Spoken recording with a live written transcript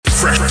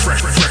Yeah.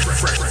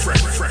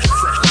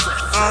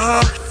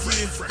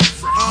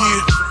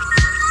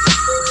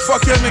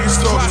 Fuck that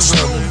niggas talking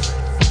about, man.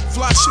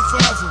 Fly shit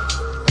forever.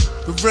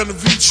 The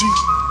Renovici,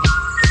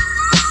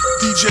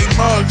 DJ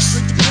Muggs.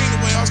 Take the pain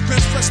away, I was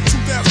bench pressing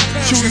 2,000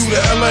 pounds. QU to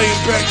LA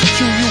and back to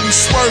QU, we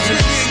swerving.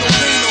 We ain't no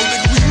pain, no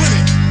nigga, we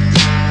winning.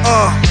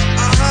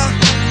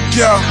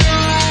 Yo.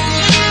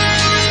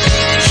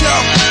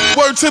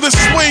 Word to the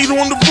suede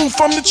on the roof,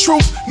 I'm the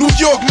truth. New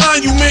York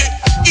monument.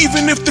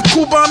 Even if the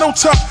Cubano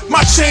top,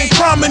 my chain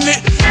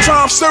prominent.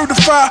 Time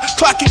certified,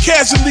 clocking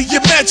casually,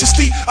 your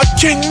majesty. A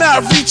king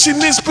not reaching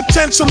his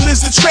potential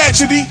is a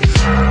tragedy.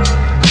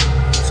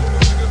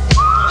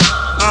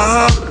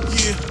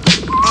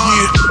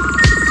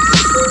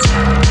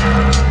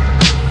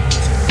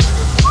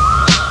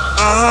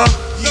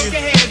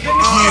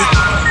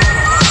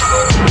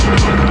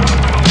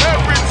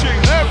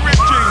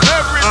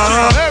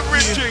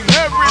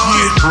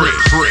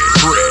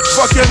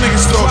 Fuck y'all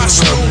niggas talking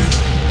about, man.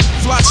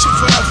 Fly shit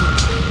forever.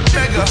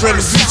 The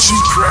Renovici,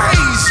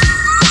 crazy.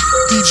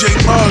 DJ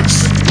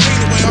Muggs.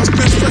 Anyway, I was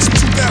bench pressing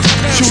 2,000 pounds.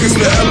 QU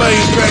to LA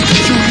and back to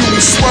QU, we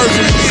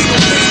swerving. We ain't no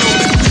pain, no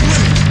nigga, we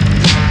winning.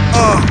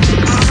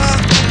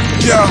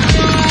 Yo.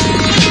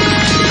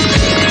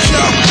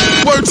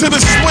 Word to the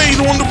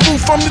suede on the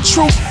roof, I'm the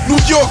truth. New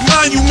York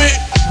monument.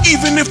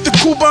 Even if the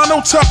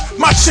Cubano top,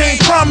 my chain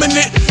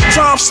prominent.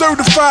 Time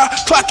certified,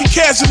 clocking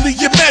casually,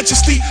 your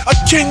majesty. A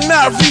king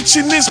not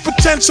reaching his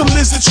potential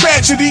is a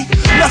tragedy.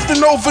 Nothing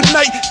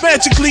overnight,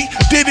 magically,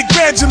 did it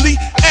gradually.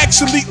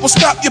 Actually, will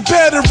stop your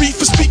battery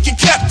for speaking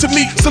cap to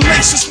me.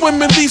 Salacious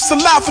women leave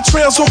saliva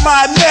trails on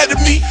my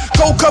anatomy.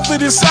 Gold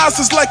covered in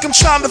sizes like I'm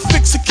trying to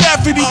fix a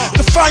cavity.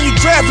 Defying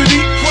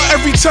gravity,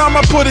 every time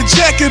I put a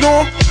jacket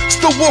on.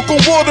 Still walk on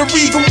water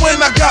even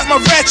when I got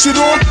my ratchet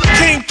on.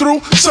 Came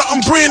through, something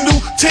brand new,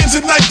 tans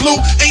and night blue.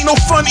 Ain't no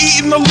fun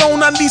eating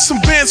alone, I need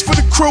some bands for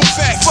the crew.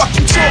 Fuck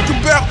you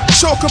talking about,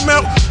 chalk them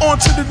out, on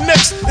to the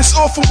next. It's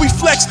awful we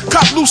flex,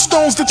 cop loose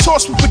stones to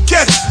toss with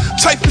baguettes.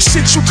 Type of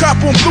shit you cop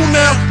on blue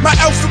now, my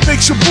outfit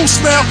makes your boo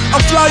smile.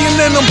 I'm flying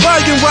and I'm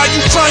buying while you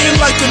crying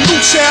like a new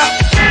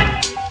child.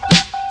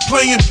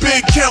 Playing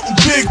big, counting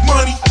big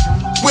money.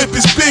 Whip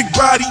his big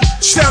body,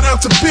 shout out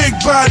to Big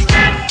Body.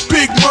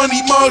 Big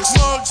money mugs,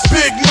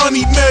 big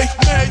money made.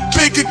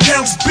 Big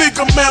accounts, big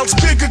amounts,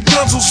 bigger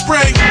guns will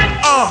spray.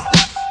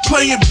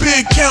 Playing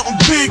big, counting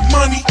big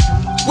money.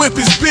 Whip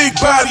his big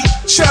body,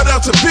 shout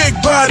out to Big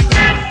Body.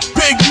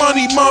 Big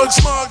money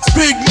mugs,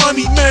 big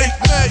money made.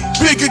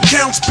 Big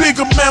accounts, big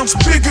amounts,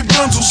 bigger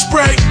guns will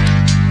spray.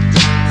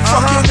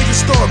 Fuck y'all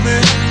niggas thought,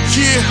 man.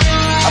 Yeah,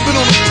 I've been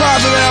on a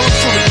private island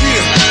for a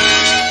year.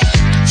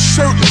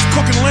 Shirtless,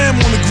 cooking lamb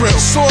on the grill,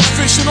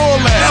 swordfish and all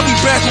that. Now we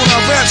back on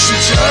our rap shit,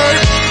 you heard?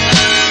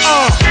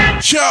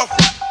 Yo,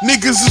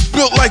 niggas is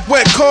built like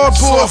wet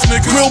cardboard.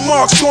 Grill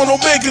marks on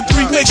Omega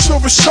 3, make sure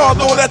it's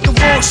charlotte at the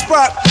wrong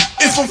spot.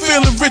 If I'm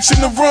feeling rich in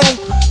the room,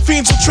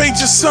 fiends will trade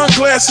your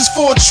sunglasses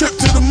for a trip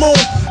to the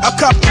moon. I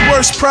cop the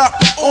worst prop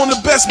on the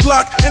best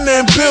block and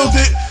then build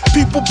it.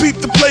 People beep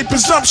the play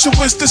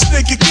presumptuous, this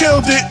nigga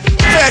killed it.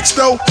 Facts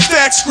though,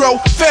 stacks grow,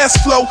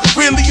 fast flow,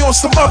 really on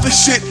some other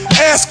shit.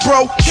 Ask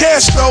bro,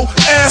 cash though,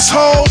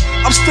 asshole.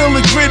 I'm still the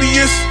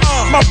grittiest,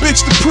 my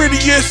bitch the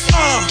prettiest,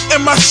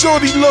 and my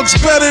shorty looks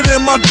better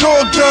than my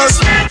dog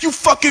does. You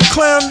fucking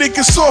clown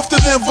niggas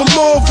softer than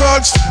velour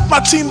rugs.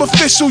 My team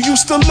official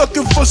used to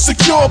looking for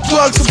secure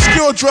plugs,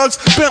 obscure drugs,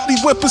 Bentley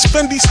whippers,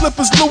 Fendi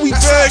slippers, Louis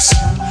bags.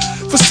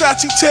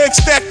 Versace tag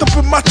stacked up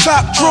in my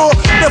top drawer.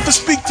 Never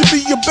speak to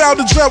me about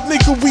a drought,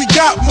 nigga, we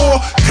got more.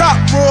 Cop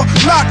raw,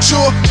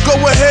 lockjaw, go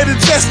ahead and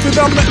test it.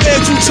 I'ma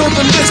add you to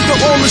the list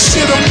of all the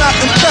shit I'm not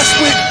impressed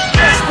with.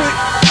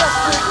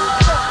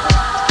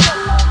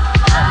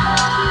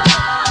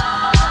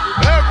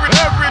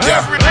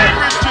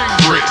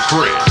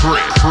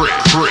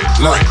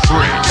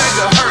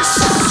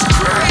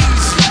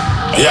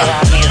 Yeah,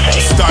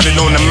 started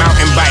on the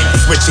mountain bike,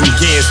 switching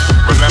gears.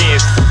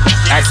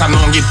 Ask how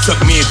long it took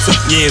me, it took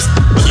years.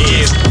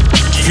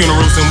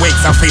 Funerals and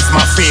wakes, I face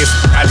my fears.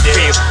 I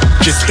did.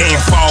 Just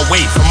staying far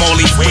away from all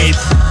these weird.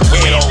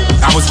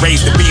 I was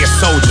raised to be a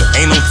soldier,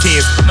 ain't no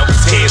tears.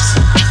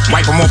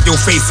 Wipe them off your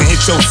face and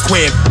hit your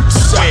square.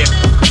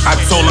 I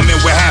told them it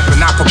would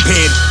happen, I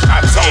prepared.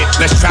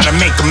 Let's try to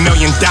make $1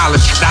 million.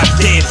 I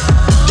did.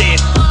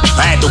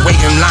 I had to wait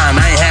in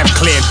line, I ain't have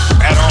cleared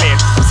at all.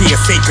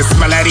 TSA could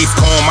smell that East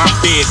on my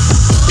bed.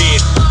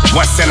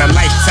 Once in a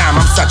lifetime,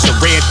 I'm such a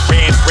red.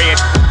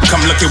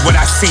 Come look at what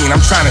I seen,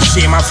 I'm trying to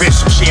share my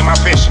vision.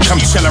 Come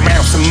chill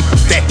around some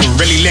that can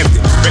really live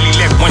it.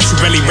 Once you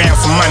really round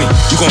some money,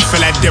 you gon'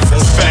 feel that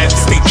difference.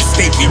 State to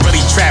state, we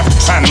really travel,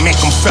 trying to make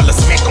them feel us.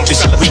 The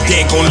shit we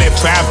did gon' live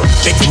forever,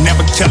 they can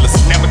never kill us.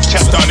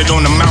 Started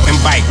on the mountain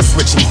bike,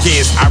 switching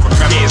gears, I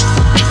remember.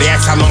 They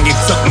asked how long it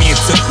took me, it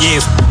took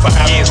years.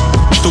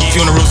 Through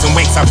funerals and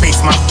wakes, I face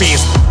my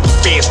fears.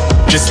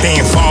 Just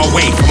staying far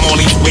away from all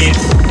these weird.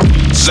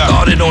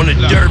 Started on a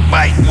dirt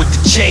bike with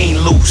the chain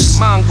loose.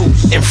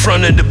 In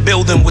front of the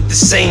building with the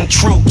same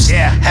troops.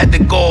 Had to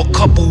go a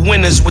couple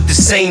winners with the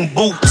same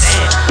boots.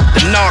 The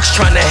The narcs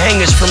trying to hang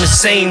us from the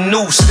same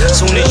noose.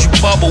 Soon as you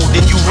bubble,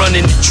 then you run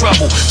into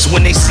trouble. So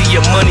when they see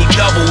your money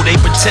double, they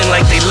pretend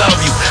like they love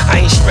you.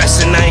 I ain't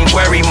stressing, I ain't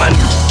worried, my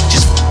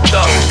just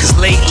up. Cause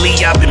lately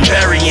I've been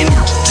burying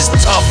you. Just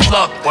tough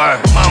luck.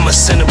 Word. Mama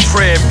send a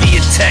prayer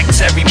via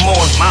text every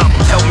morning. Mama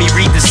help me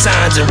read the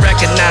signs and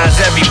recognize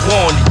every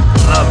warning.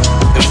 Love you.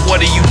 And what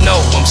do you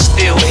know? I'm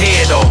still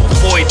here though.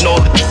 Avoiding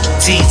all the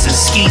teasers,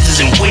 skeezers,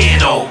 and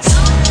weirdos.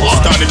 What?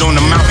 Started on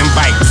a mountain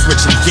bike,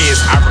 switching gears.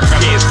 I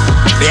remember.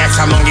 They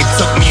asked how long it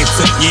took me, it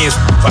took years.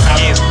 But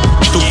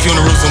through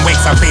funerals and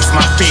wakes, I faced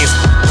my fears.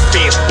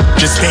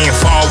 Just staying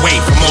far away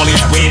from all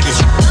these weirdos.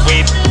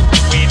 Weirdos.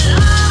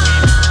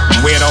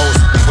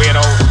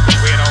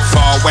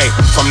 Far away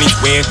from these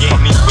weird.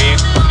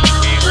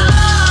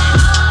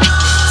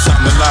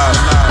 Something to love.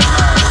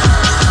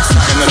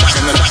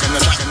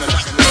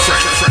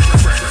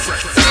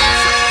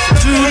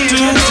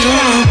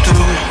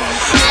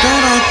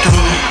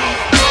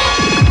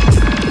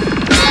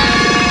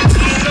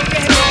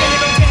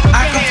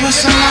 I could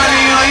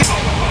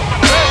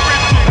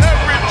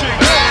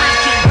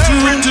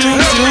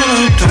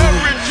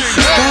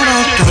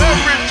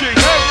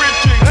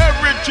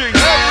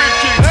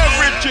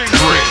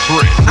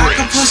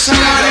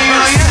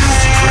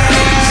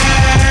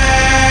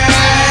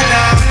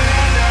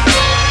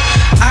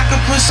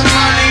put some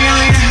money on you.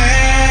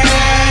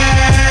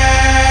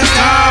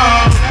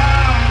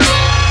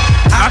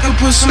 I could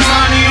put some money on your head. I could put some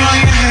money on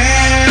your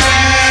head.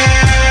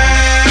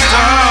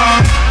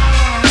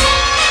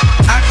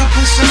 I could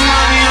put some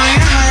money on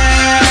your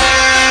head.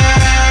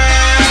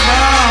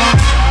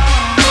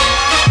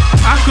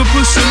 I could put some money on your head. I could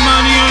put some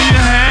money on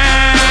your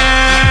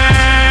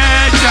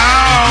head,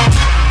 dog.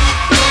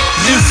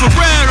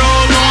 Infrared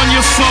all on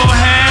your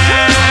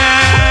forehead,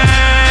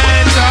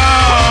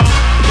 dog.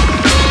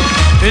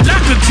 And I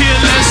could care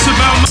less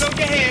about my.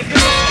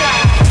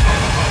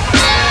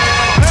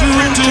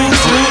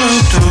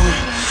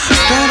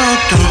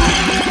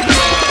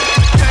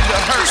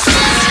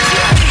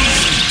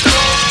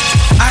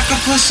 I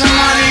could put some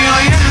money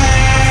on your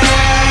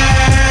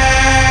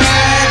head,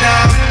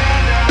 dog.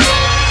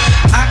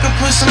 I could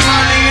put some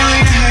money on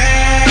your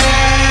head,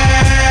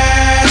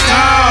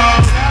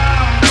 dog.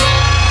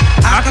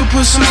 I could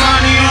put some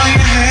money on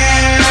your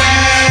head,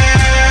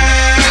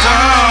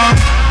 dog.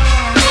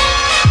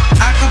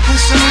 I could put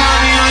some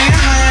money on your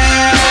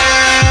head,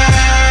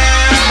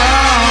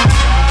 dog.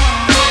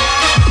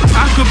 I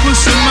could put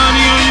some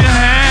money on your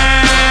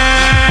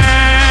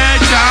head,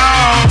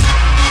 dog.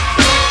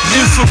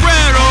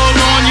 Infrared all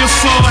on your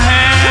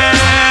forehead,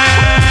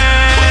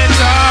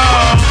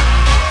 dog.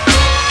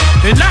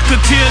 And I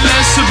could care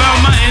less about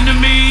my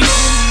enemies.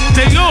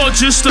 They all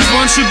just a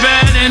bunch of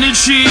bad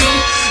energy.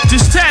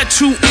 This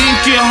tattoo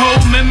ink can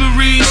hold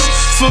memories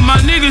for my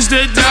niggas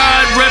that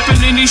died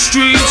reppin' in these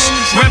streets,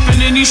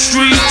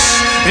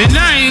 And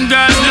I ain't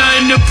got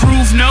nothing to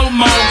prove no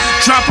more.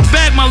 Drop it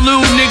back, my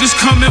little niggas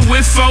coming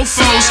with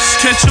fofos.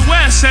 Catch your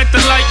ass at the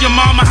light, your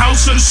mama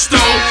house or the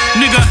stove.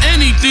 Nigga,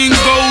 anything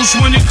goes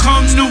when it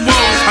comes to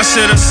woe. I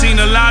said I seen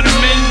a lot of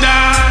men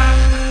die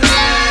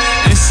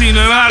and seen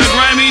a lot of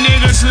grimy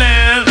niggas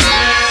live.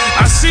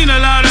 I seen a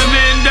lot of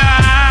men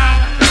die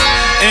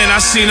and I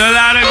seen a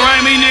lot of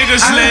grimy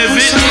niggas live.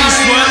 It is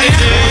what it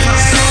is.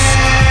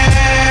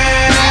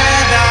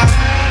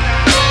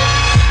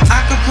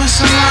 I could put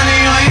some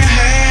money on your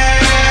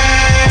head,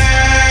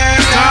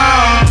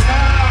 dog.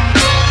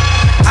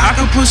 I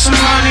could put some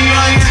money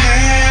on your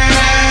head,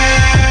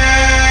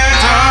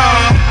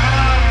 dog.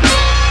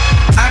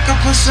 I could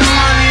put some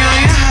money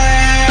on your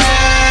head,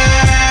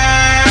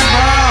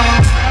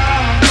 dog.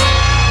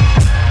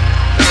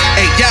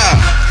 Hey,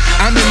 y'all.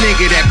 I'm the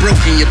nigga that broke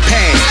in your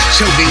pad,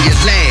 choking your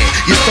lad.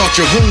 You thought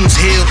your wounds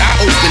healed, I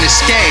opened the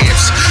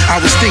scabs.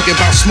 I was thinking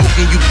about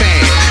smoking you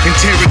bad.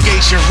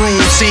 Interrogation room,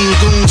 seen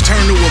goons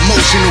turn to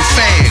emotional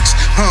fags.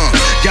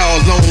 Y'all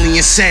lonely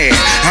and sad.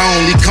 I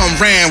only come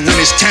round when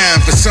it's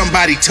time for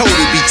somebody told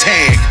to be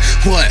tagged.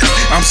 What?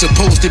 I'm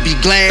supposed to be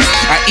glad?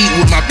 I eat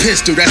with my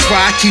pistol, that's why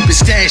I keep it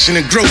stashed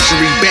in a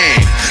grocery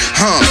bag.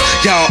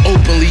 Y'all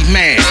openly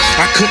mad.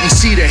 I couldn't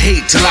see the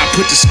hate till I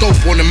put the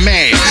scope on the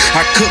mag.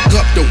 I cook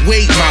up the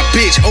weight, my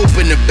bitch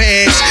open the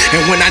bags,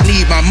 and when I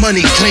need my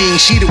money clean,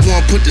 she the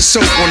one put the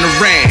soap on the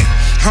rag.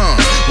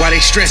 Why they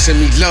stressing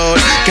me, Lord?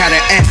 Got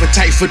an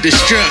appetite for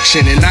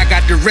destruction, and I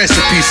got the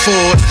recipe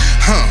for it.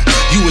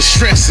 You was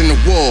stressing the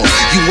war.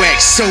 You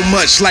act so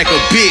much like a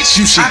bitch,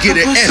 you should get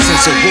an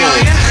essence of war.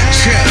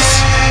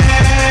 Trust.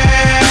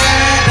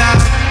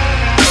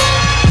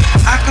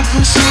 I could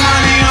put some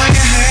money on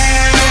your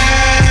head,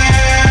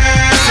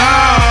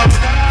 dog.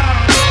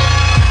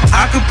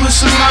 I could put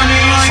some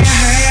money on your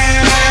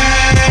head,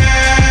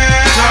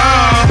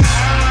 dog.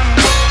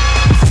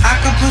 I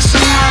could put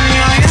some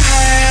money on your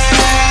head,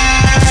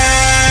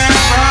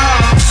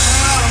 dog.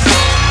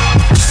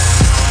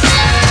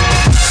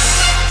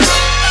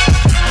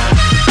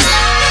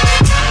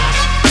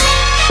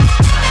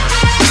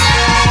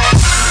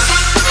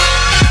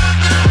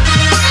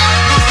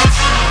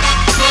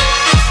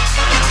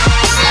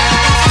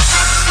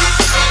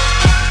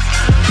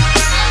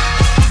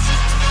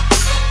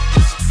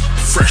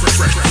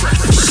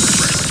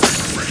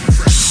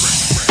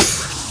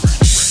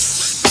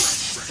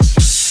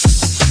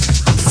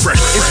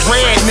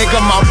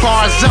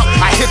 eyes up,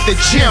 I hit the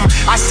gym.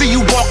 I see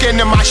you walking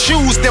in my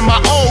shoes, then my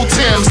old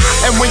Timbs.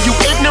 And when you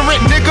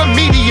ignorant, nigga,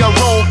 media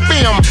roll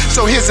film.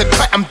 So here's a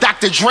cut, I'm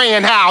Dr. Dre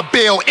and how I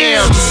build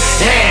M's.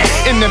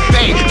 Yeah, in the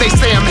Bay, they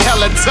say I'm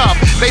hella tough.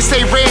 They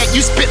say, Red,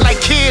 you spit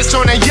like kids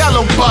on a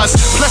yellow bus.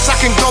 Plus I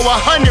can go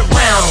 100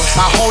 rounds.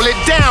 I hold it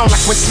down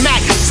like when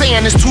Smack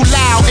saying it's too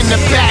loud in the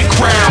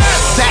background.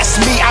 That's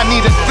me, I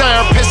need a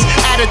therapist.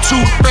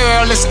 Attitude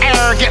fearless,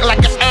 arrogant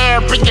like an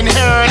Arabic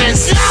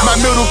inheritance. My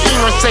middle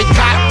finger say,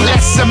 God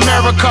bless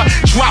America.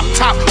 Drop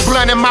top,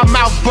 blunt in my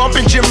mouth,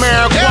 bumping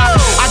Jamiroquai.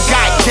 I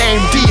got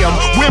game DM,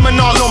 women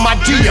all on my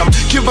DM.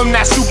 Give them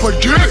that super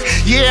dick,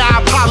 yeah,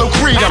 I Apollo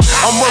Creed 'em.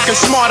 I'm working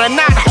smarter,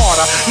 not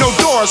harder. No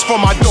doors for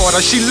my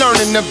daughter, she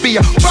learning to be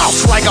a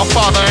boss like her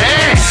father.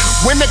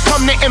 When it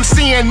come to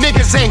MCing,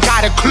 niggas ain't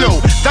got a clue.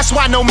 That's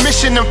why no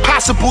Mission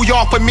Impossible,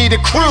 y'all, for me to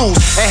cruise.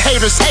 And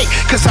haters hate,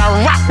 cause I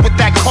rock with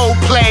that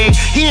Coldplay.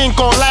 He ain't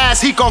gon'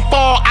 last, he gon'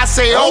 fall, I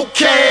say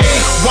okay.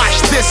 Watch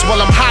this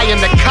while I'm high in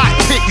the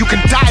cockpit. You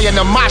can die in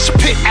a mosh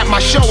pit at my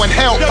show and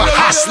held for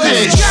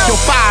hostage. Yo,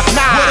 5'9",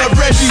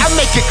 I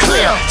make it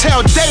clear.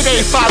 Tell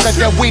Day father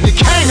that we the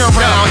king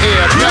around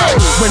here. Yo,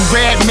 when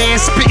Redman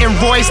spittin'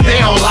 voice, they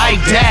don't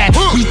like that.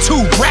 We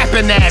two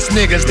rapping ass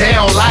niggas, they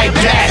don't like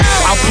that.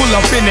 I pull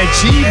up in a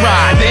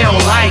G-Ride, they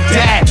don't like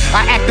that.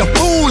 I act a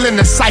fool in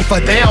the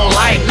cypher, they don't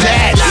like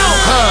that.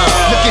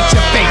 Look at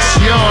your face,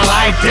 you don't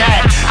like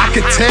that. I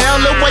can tell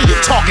the way you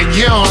talking,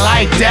 you don't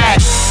like that.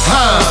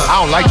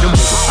 I don't like them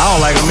niggas. I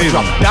don't like them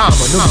either.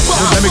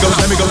 Let me go.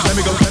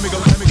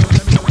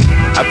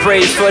 I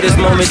praise for this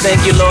moment,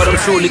 thank you Lord, I'm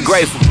truly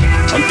grateful.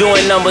 I'm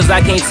doing numbers,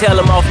 I can't tell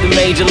them off the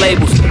major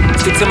labels.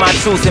 Stick to my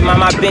truth and mind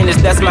my business,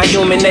 that's my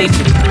human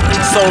nature.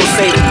 Soul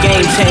saver,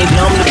 game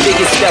changer, I'm the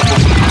biggest stepper.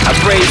 I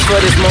praise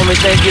for this moment,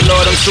 thank you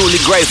Lord, I'm truly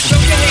grateful.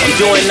 I'm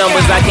doing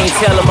numbers, I can't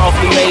tell them off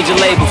the major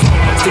labels.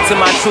 Stick to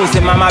my truth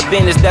and mind my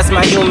business, that's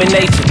my human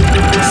nature.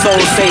 Soul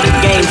saver,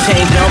 game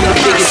changer, I'm the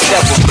biggest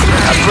stepper.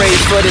 I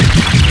praise for this,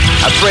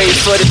 I praise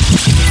for this,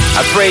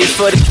 I praise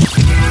for this,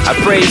 I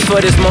praise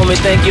for this moment,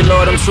 thank you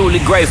Lord, I'm truly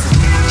grateful.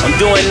 I'm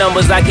doing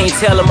numbers, I can't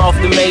tell them off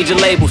the major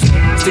labels.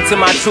 Stick to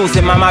my truth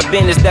and mind my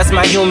business, that's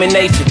my human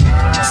nature.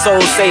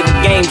 Soul saver,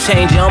 game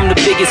changer, I'm the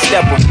biggest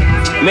stepper.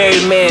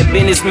 Married man,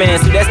 businessman,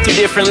 so that's two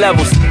different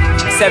levels.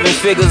 7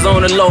 figures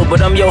on the low,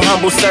 but I'm your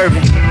humble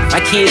servant. My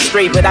kids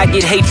straight, but I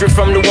get hatred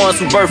from the ones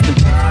who birthed them.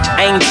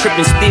 I ain't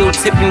tripping, still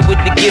tipping with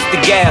the gift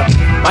of gab.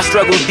 My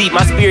struggle deep,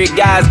 my spirit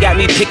guys got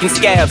me picking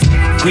scabs.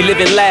 We live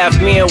and laugh,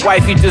 me and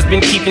wifey just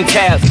been keeping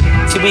tabs.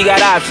 See, we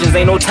got options,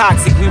 ain't no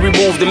toxic, we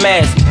remove the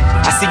mask.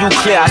 I see you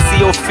clear, I see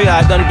your fear,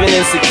 I done been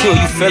insecure,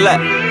 you feel that?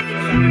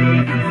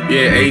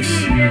 Yeah, Ace.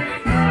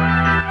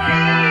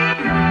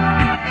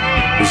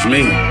 It's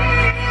me.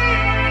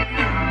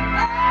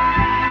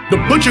 The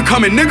butcher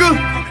coming, nigga.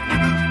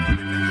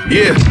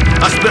 Yeah,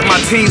 I spent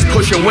my teens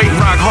pushing weight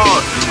rock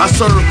hard. I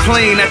served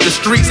clean at the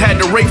streets, had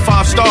to rate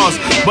 5 stars.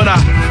 But I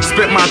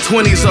spent my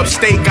 20s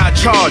upstate, got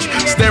charged.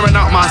 Staring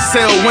out my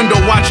cell window,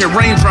 watching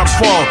raindrops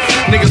fall.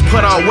 Niggas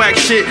put out whack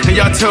shit, and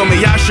y'all tell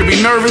me y'all should be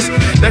nervous?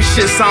 That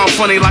shit sound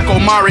funny like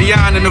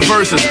Omarion in the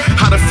verses.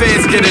 How the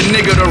feds get a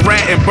nigga to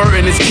rat and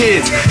burden his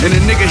kids. And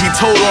the nigga he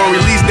told on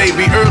release date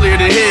be earlier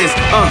than his.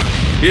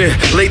 Yeah,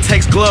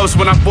 latex gloves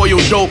when I boil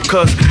dope,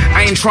 cause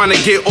I ain't tryna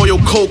get oil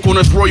coke on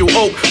this royal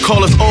oak.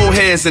 Call us old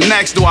heads and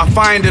ask, do I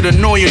find it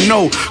annoying?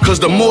 No, cause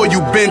the more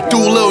you been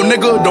through, little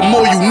nigga, the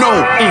more you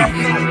know.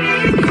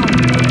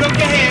 Look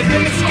your hands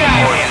in the sky.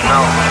 You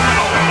know,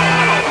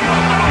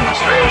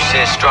 real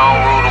shit, strong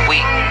rule the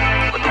weak,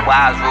 but the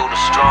wise rule the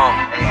strong.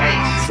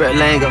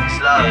 Fred Lango.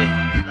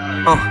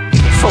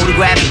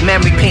 Photographic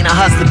memory, paint a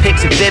hustler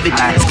picture vivid.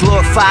 It's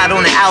glorified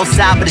on the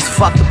outside, but it's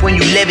fucked up when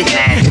you live it.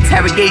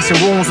 Interrogation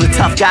rooms with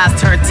tough guys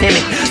turn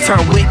timid,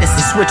 turn witness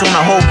and switch on the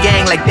whole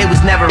gang like they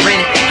was never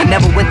in it. I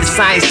never went to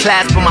science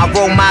class, but my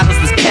role models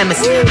was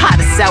chemists.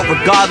 Hottest out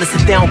regardless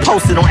if they don't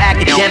post it on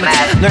academics.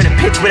 Learn to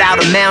pitch without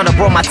a mound, I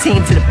brought my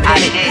team to the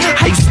pennant.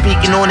 How you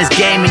speaking on this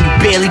game and you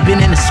barely been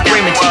in the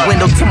scrimmage?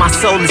 Window to my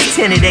soul is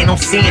tinted, ain't no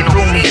seeing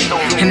through me.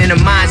 And in her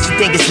mind she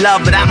think it's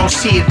love, but I know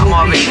she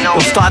agree.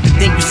 Don't start to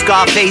think you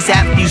Scarface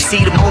after you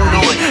see the movie.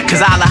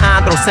 Cause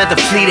Alejandro sent the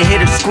fleet to hit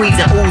her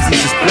squeezing Uzis.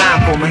 It's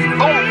blindfold, man.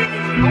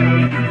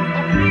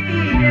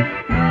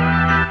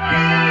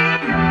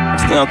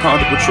 It's the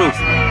uncomfortable truth.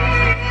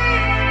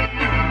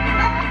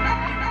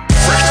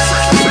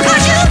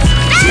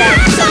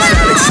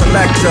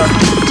 Selector,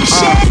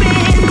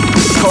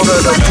 Coda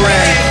the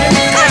Brand,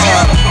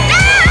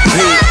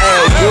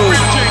 BLU,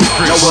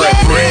 know what,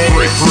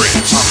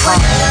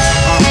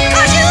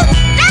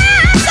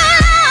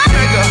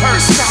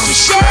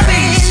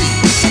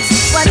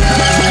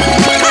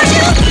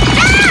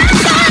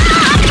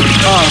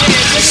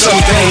 Some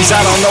days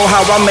I don't know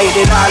how I made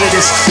it out of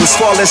this. Was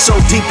falling so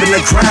deep in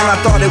the ground, I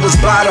thought it was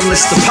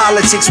bottomless. The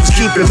politics was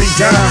keeping me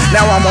down.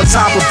 Now I'm on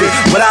top of it,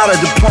 without a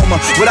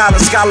diploma, without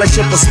a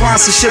scholarship or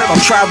sponsorship.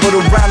 I'm traveled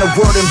around the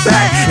world and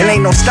back, and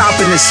ain't no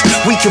stopping this.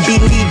 We could be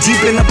knee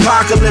deep in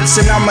apocalypse,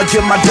 and I'ma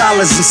get my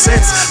dollars and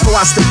cents before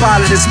I step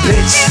out of this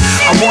bitch.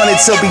 I wanted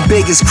to be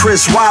big as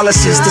Chris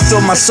Wallace's, to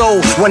fill my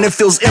soul when it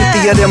feels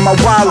emptier than my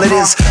wallet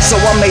is. So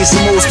I made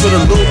some moves for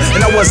the loot,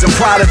 and I wasn't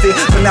proud of it,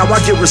 but now I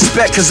get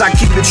respect cause I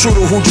keep it true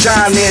to who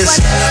John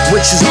is.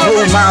 Which is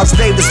blue, Miles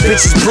Davis,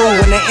 bitches brew.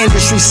 When the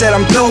industry said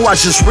I'm through, I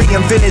just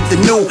reinvented the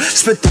new.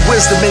 Spit the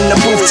wisdom in the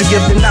booth to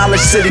give the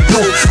knowledge to the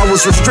youth. I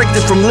was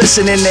restricted from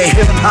listening to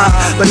hip-hop,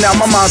 but now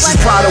my mom's is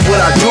proud of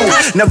what I do.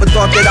 Never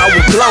thought that I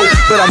would blow,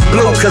 but I'm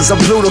blue cause I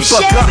blew the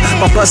fuck up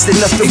by busting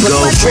nothing but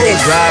go brick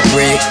by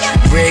brick,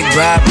 brick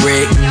by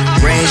brick.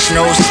 Rain,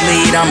 snow,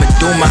 sleet, I'ma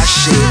do my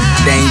shit.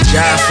 They ain't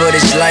jive for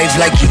this life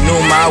like you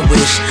knew my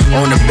wish.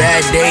 On a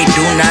bad day,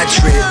 do not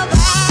trip.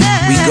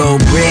 We go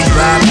brick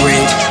by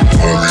brick.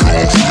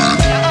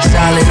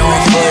 Solid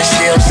on foot,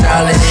 still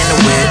solid in the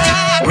whip.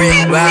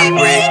 Brick by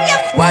brick,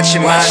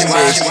 watching my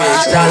six.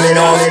 Solid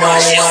on it.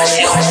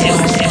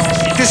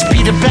 This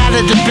be the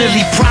ballad of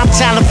Billy, prime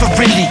talent for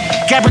really.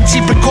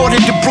 Guaranteed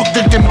recorded in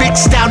Brooklyn, then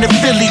mixed down in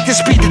Philly. This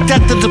be the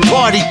death of the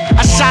party.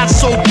 I shine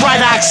so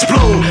bright I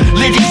explode.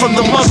 Liddy from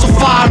the muzzle,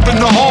 fire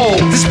in the hole.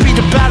 This be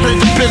the ballad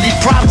of Billy,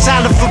 prime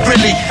talent for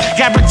really.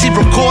 Guaranteed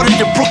recorded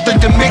in Brooklyn,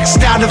 then mixed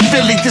down in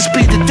Philly. This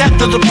be the death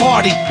of the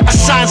party. I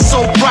shine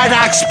so bright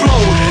I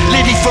explode.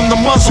 Liddy from the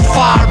muzzle,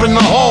 fire in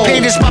the hole.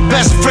 Pain is my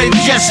best friend,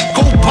 yes.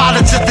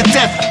 Co-pilot to the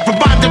death.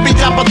 Reminding me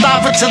I'm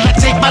alive until I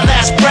take my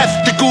last breath.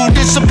 The goon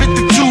is up in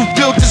the two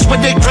buildings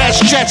when they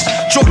crash jets.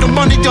 Throw the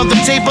money on the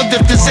table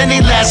if there's any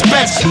last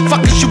bets.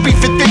 Fuckers you be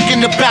for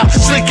thinking about,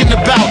 slinking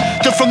about.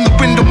 Then from the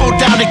window more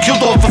down and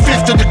killed off a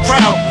fifth of the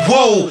crowd.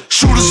 Whoa,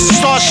 shooters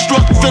are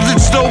starstruck,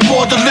 villains know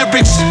more the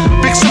lyrics.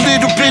 Mix a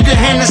little bit of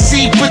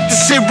Hennessy with the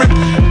syrup.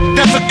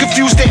 Never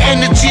confuse the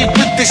energy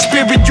with the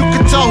spirit. You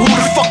can tell who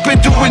the fuck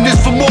been doing this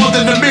for more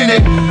than a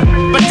minute.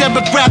 My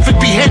demographic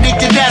be heading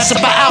and ass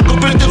about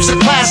algorithms are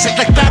classic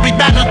like Barry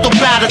Manilow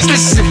ballads.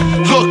 Listen,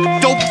 look,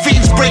 dope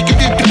fiends breaking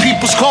into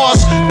people's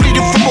cars,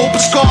 bleeding from open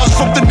scars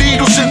from the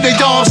needles in their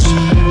arms.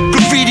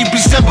 Graffiti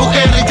resemble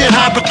alien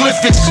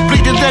hieroglyphics.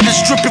 Bleeding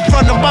letters drip in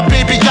front of my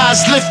baby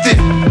eyes lifted.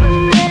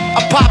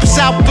 I pops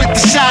out with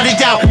the shotty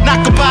out,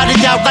 knock a body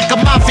out like a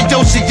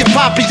mafiosi. Your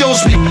poppy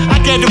owes me. I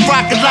get it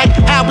rockin' like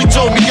how he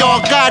told me.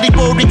 All Gotti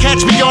mode me, catch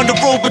me on the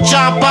road with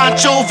John Bon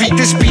Jovi.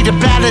 This be the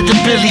ballad of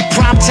Billy,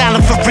 prime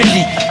talent for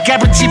really.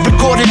 Guaranteed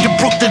recorded in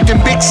Brooklyn, then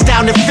mixed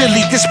down in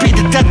Philly. This be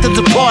the death of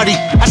the party.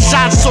 I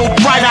shine so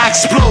bright I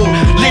explode.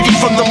 Liddy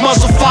from the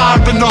muzzle, fire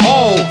in the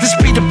hole. This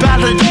be the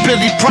ballad of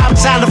Billy, prime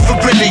talent for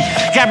really.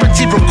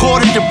 Guaranteed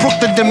recorded in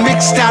Brooklyn, then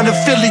mixed down in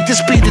Philly.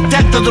 This be the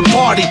death of the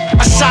party.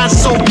 I shine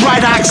so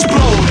bright I explode.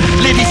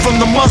 Liddy from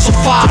the muzzle,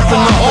 fire in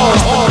the hole.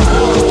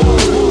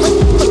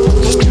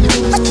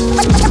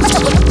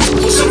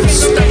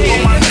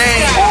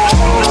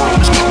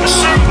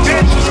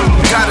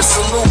 Gotta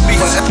salute me.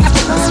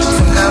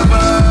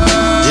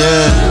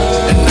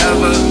 Yeah. And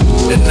never,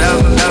 and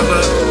never, never.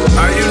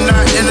 Are you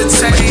not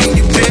entertained,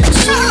 you bitch?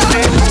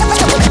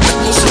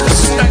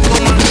 Respect on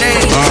my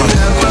name.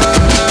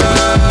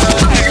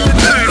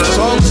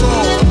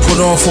 Put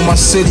on for my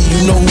city,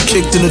 you know who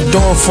kicked in the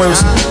door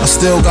first. I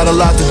still got a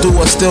lot to do,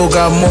 I still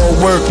got more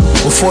work.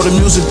 Before the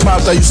music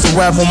popped, I used to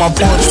rap on my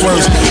porch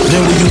first.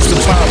 Then we used to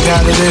pop,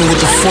 got it in with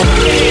the foot.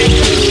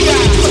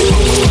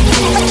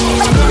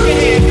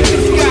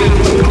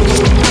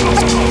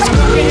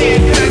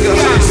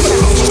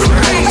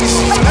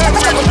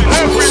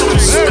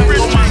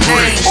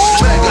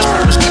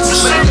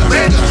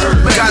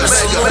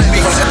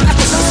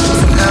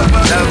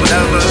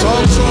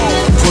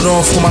 Put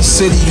on for my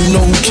city, you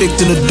know who kicked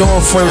in the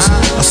door first.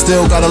 I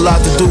still got a lot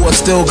to do, I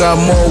still got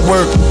more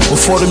work.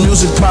 Before the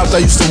music popped, I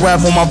used to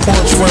rap on my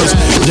porch first.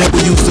 Then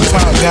we used to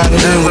pop, got it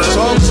in with.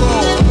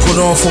 Put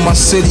on for my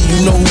city,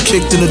 you know who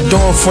kicked in the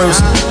door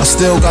first. I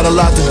still got a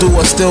lot to do,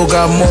 I still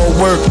got more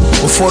work.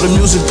 Before the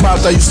music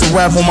popped, I used to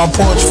rap on my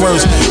porch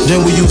first.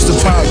 Then we used to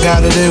pop,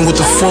 got it in with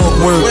the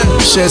footwork.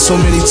 Shed so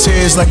many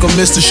tears like a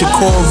Mr.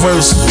 Shakur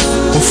verse.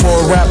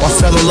 Before rap, I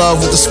fell in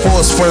love with the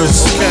sports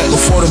first.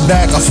 Before the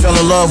back, I fell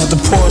in love with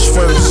the Porsche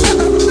first.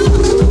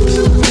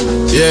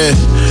 Yeah.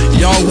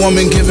 Young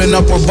woman giving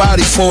up her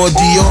body for a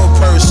Dior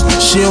purse.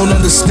 She don't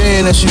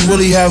understand that she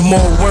really have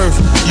more worth.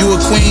 You a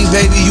queen,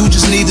 baby, you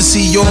just need to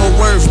see your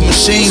worth.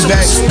 Machine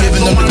back,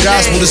 giving them the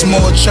gospel, it's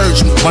more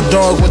church. My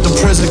dog went to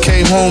prison,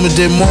 came home and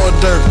did more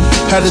dirt.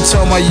 Had to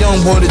tell my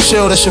young boy to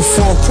chill, that shit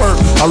for a perk.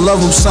 I love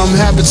him, something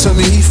happened to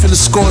me, he finna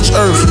scorch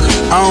earth.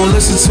 I don't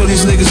listen to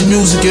these niggas'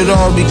 music, it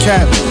all be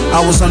cap. I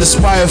was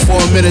uninspired for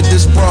a minute,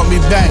 this brought me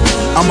back.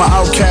 I'm an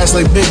outcast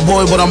like Big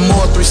Boy, but I'm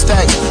more 3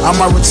 stacks. I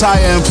might retire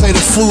and play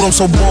the flute, I'm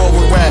so bored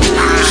with rap.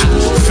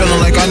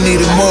 Feeling like I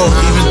needed more,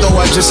 even though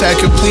I just had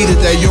completed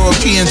that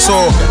European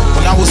tour.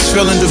 When I was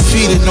feeling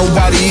defeated,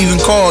 nobody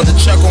even called to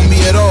check on me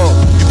at all.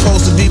 You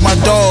supposed to be my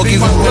dog.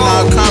 Even when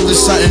I accomplish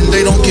something,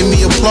 they don't give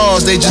me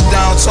applause. They just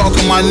down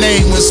talking my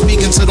name when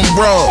speaking to them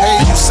broad.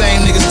 And you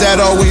same niggas that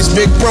always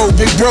big bro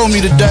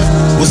me to death.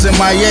 Was in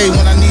my MIA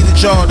when I needed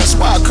y'all. That's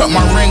why I cut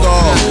my ring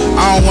off.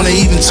 I don't wanna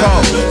even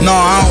talk. No,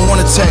 I don't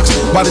wanna text.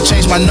 About to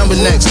change my number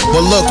next.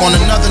 But look, on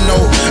another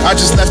note, I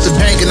just left the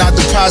bank and I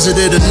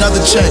deposited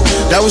another check.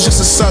 That was just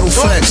a subtle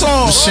flex.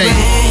 Machine.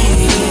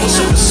 What's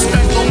some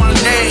respect on my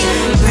name?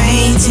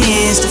 Rain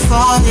tears to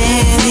fall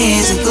in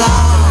is a glow.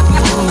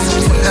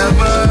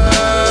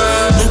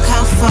 Look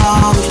how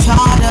far we've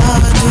trodden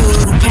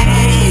through the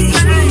pain.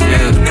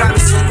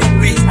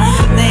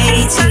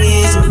 Lay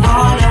tears of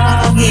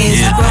water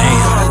is a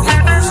glow.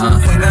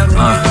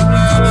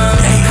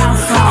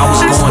 I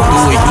was going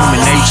through it,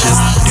 human nature.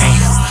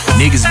 Damn,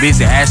 niggas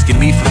busy asking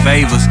me for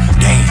favors.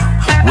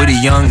 Damn, with a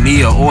young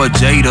Nia or a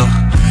Jada.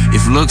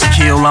 If looks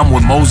kill, I'm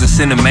with Moses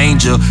in the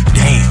manger.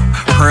 Damn,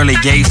 pearly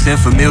gates and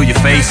familiar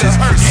faces.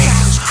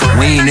 Damn,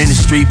 we ain't in the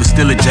street but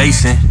still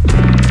adjacent.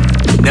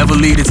 Never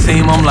lead a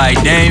team, I'm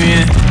like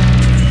Damien.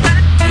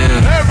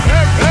 Yeah.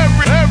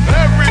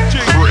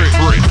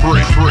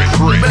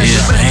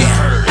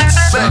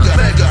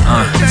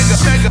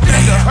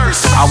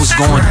 I was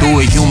going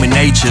through it, human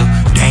nature.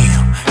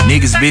 Damn,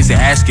 niggas busy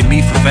asking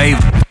me for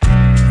favor.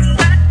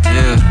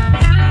 Yeah.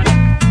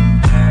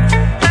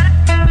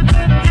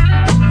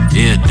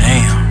 Yeah,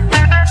 damn.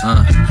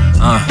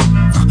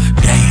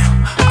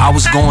 Damn. I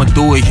was going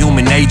through it,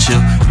 human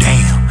nature.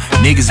 Damn,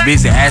 niggas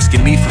busy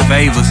asking me for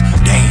favors.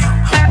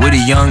 Damn, with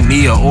a young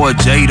Nia or a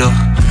Jada.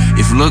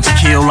 If looks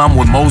kill, I'm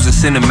with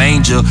Moses in the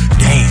manger.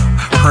 Damn,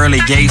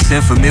 pearly gates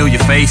and familiar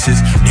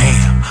faces.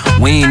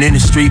 Damn, we ain't in the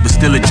street but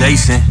still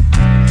adjacent.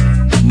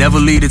 Never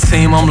lead a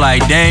team, I'm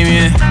like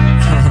Damien.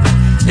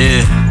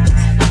 Yeah.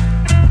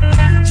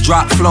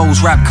 Drop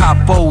flows, rap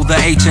capo, the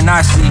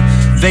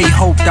HNIC. They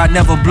hoped I'd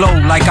never blow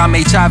like I'm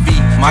HIV.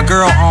 My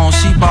girl on,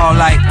 she ball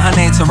like her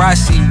name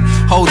Tarasi.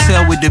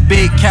 Hotel with the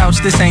big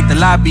couch, this ain't the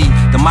lobby.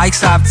 The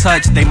mics I've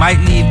touched, they might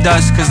leave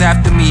dust. Cause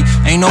after me,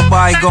 ain't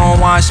nobody gon'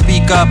 wanna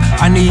speak up.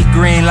 I need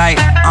green light,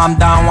 I'm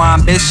Don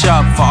Juan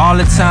Bishop. For all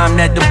the time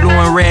that the blue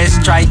and red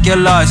strike your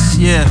lust,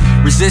 yeah.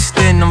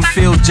 Resisting them,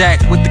 Phil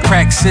Jack with the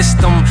crack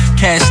system.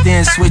 Cashed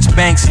in, switch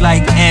banks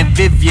like Aunt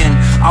Vivian.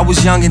 I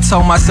was young and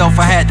told myself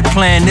I had to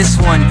plan this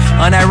one.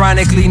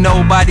 Unironically,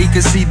 nobody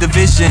could see the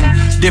vision.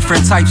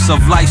 Different types of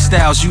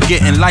lifestyles, you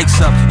getting likes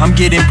up. I'm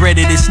getting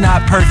breaded, it's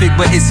not perfect,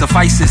 but it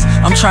suffices.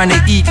 I'm trying to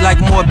eat like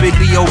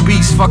morbidly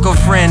obese. Fuck a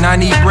friend, I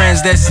need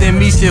brands that send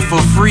me shit for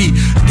free.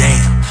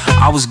 Damn,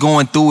 I was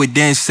going through it,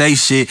 didn't say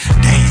shit.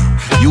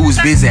 Damn, you was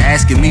busy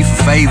asking me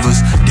for favors.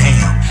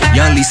 Damn,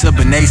 young Lisa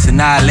Benace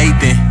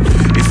annihilating.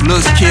 If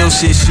looks kill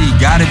shit, she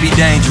gotta be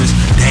dangerous.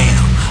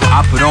 Damn,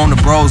 I put on the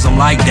bros, I'm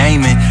like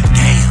Damon.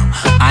 Damn,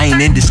 I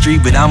ain't in the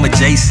street, but I'm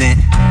adjacent.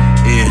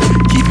 Yeah,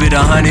 keep it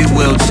 100,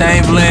 Will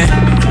Chamberlain.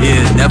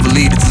 Yeah, never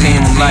lead a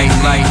team, I'm like.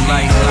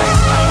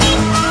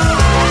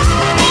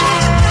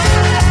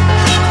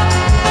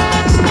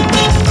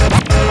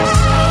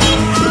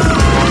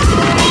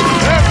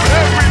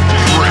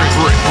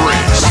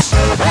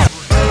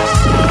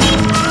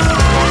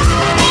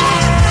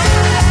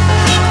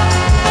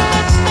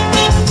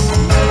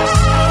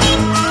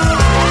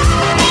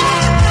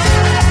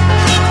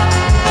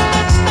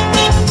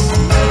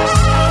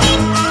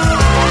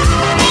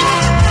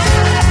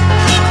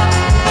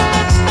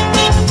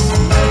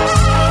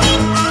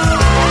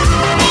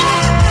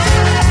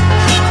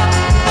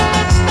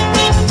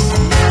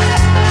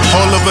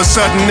 All of a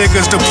sudden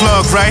niggas the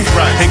plug, right?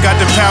 Ain't got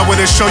the power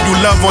to show you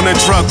love on a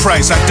drug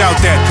price. I doubt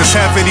that, cause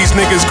half of these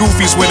niggas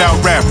goofies without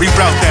rap.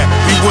 Reroute that.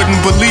 We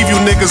wouldn't believe you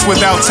niggas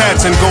without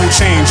tats and gold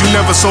chains. You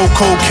never sold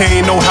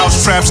cocaine, no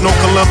house traps, no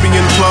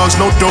Colombian plugs,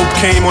 no dope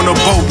came on a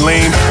boat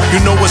lane. You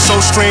know what's so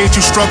strange?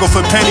 You struggle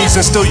for pennies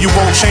and still you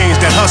won't change.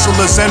 That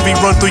hustler's envy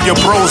run through your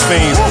bros'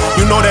 veins.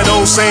 You know that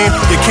old saying?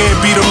 You can't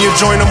beat them, you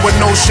join them with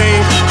no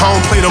shame. I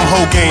don't play them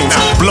whole games.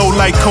 Blow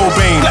like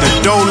Cobain, the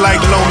dough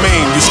like Lo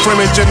Mein. You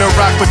scrimmage in the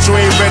rock, but you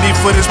ain't ready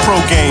for this pro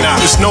game.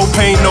 It's no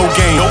pain, no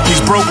gain.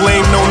 These broke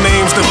lame, no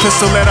names. The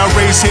pistol that I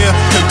raise here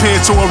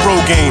compared to a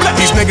Rogaine.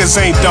 These niggas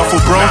ain't duffel,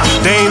 bro.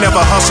 They ain't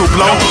ever hustle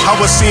blow. I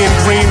was seeing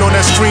green on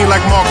that screen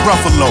like Mark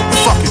Ruffalo.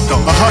 Fuck it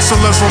though. A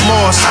hustler's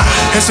remorse.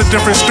 It's a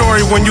different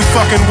story when you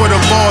fucking with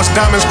a boss.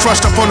 Diamonds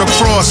crushed up on the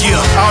cross.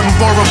 Out in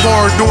Bora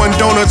Bora doing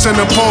donuts in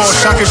the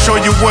Porsche. I can show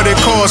you what it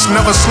costs.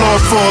 Never slow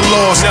up for a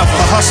loss. A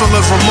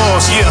hustler's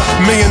remorse.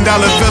 $1 million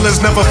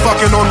villas never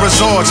fucking on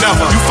resorts.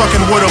 You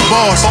fucking with a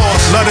boss.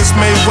 Let us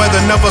Mayweather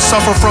never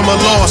suffer from a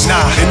loss.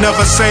 They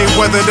never say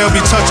whether they'll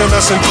be touching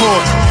us in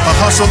court. A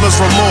hustler's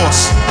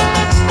remorse.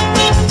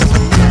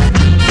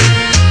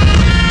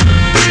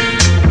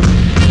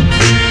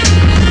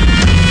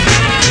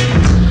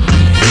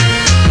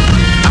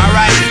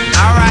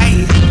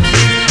 Alright.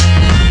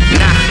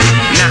 Nah.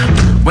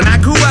 When I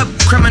grew up,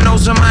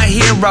 criminals were my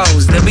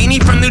heroes. The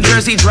beanie from New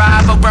Jersey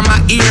drive over my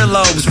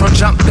earlobes. From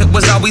jump, it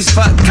was always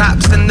fuck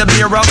cops in the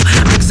bureau.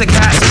 Mix of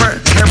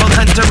Casper, Harold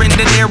Hunter, and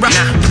De Niro.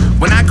 Now,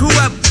 when I grew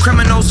up,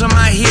 criminals were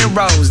my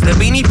heroes. The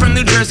beanie from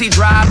New Jersey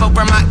drive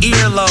over my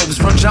earlobes.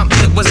 From jump,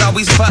 it was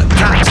always fuck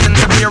cops in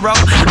the bureau.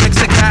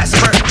 Mix of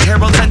Casper,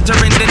 Harold Hunter,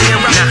 and De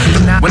Niro.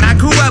 Now, when I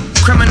grew up,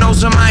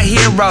 criminals were my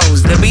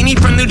heroes. The beanie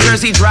from New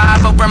Jersey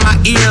drive over my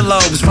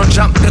earlobes. From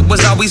jump, it was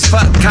always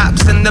fuck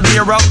cops in the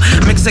bureau.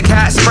 Mix of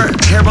Casper,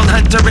 Harold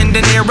Hunter, and De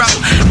Niro.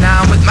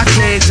 Now I'm with my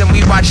kids and we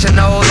watchin'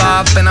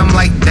 Olaf, and I'm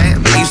like, damn,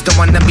 I used to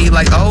wanna be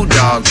like old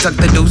dog. Tuck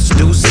the deuce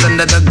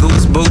under the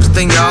goose boost,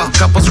 and y'all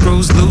couple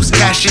screws loose.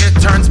 Cashier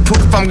turns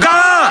poof, I'm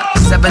gone.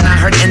 7, I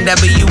heard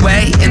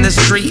NWA in the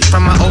street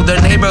from my older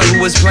neighbor who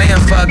was playing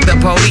fuck the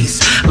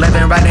police.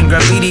 11, writing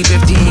graffiti.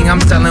 15,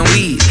 I'm selling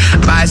weed.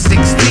 By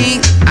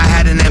 16, I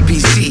had an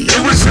NPC.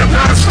 It was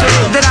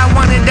that I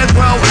wanted to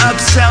grow up,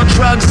 sell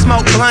drugs,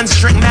 smoke blunts,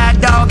 drink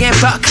Mad Dog and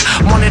fuck.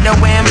 Wanted a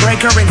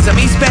windbreaker and some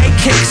East Bay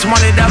kicks.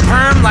 Wanted a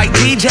perm like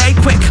DJ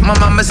Quick. My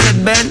mama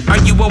said, Ben, are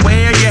you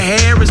aware your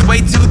hair is way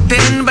too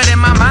thin? But in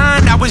my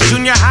mind, I was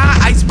junior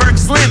high, iceberg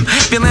slim.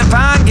 Feeling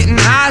fine, getting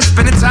high,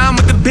 spending time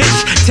with the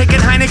bitch.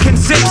 Taking Heineken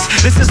sips,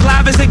 this is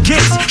live as it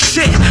gets.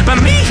 Shit, but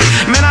me,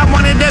 man, I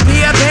wanted to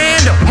be a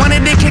band.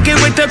 Wanted to kick it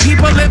with the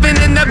people living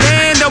in the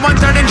band. On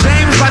 3rd and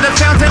James by the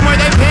fountain where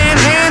they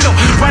panhandle.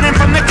 Running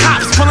from the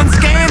cops, pulling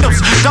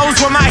scandals. Those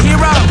were my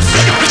heroes.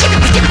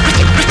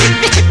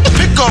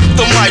 Pick up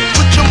the mic,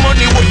 put your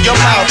money where your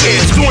mouth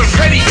is. Doing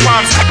petty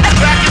crimes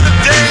back in the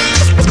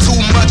days. Too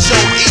much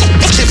OE,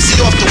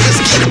 tipsy off the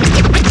whiskey.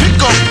 Pick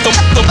up the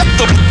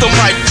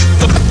mic,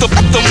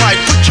 the mic,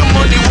 put your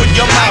money where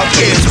your mouth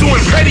is. Doing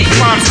petty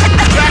crimes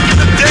back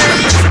in the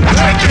days.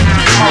 My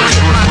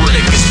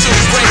liquor's too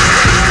great.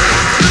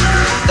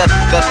 That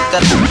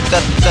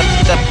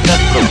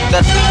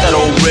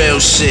old real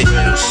shit.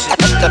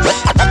 That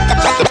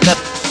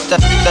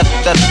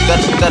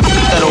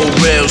old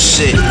real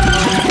shit.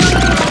 That old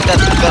real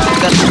shit.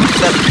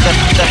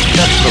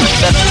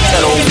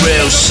 That old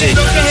real shit.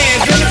 That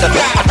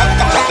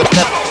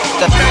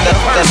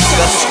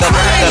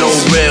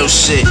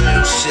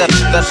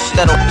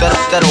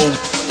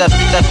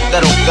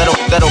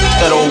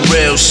old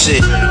real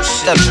shit.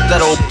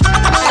 That old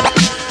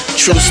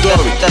true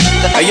story.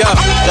 Hey yo,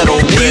 that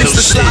old real used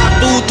to shit. slide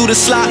food through the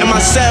slot in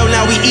my cell,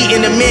 now we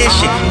eatin' the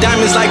mansion.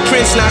 Diamonds like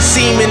Prince,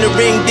 Nassim in the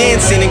ring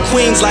dancing. And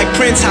queens like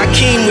Prince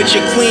Hakeem with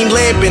your queen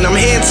lamping. I'm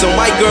handsome,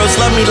 white girls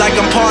love me like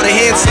I'm part of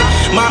Hanson.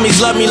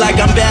 Mommies love me like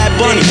I'm Bad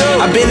Bunny.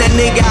 I been that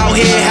nigga out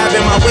here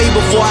having my way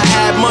before I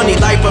had money.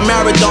 Life a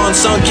marathon,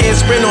 son can't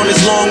sprint on this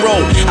long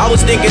road. I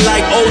was thinking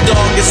like old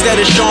dog instead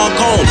of Sean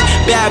Combs.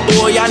 Bad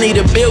boy, I need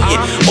 $1 billion.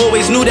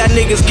 Always knew that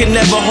niggas can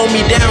never hold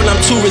me down,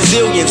 I'm too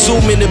resilient.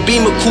 Zoom in the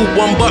Beamer coupe,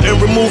 one button,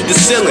 remove the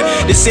ceiling.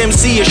 This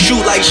MC is shoot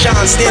like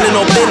Sean standing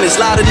on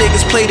business. Lot of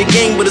niggas play the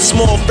game, but a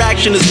small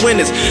fraction is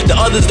winners. The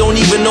others don't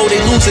even know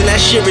they losing, that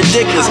shit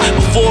ridiculous.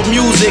 Before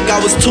music, I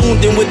was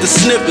tuned in with the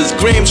snippers.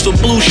 Grams for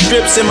blue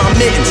strips in my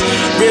mittens.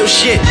 Real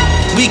shit.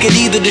 We could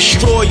either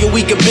destroy or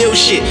we could build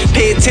shit.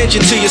 Pay attention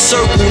to your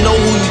circle, know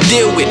who you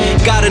deal with.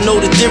 Gotta know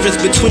the difference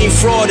between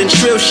fraud and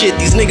trill shit.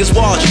 These niggas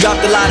watch,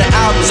 dropped a lot of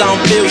albums, I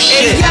don't feel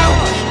shit. Hey yo,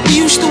 we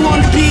used to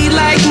wanna be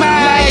like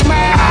Mike.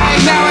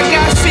 Now I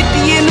got 50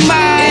 in the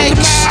mic.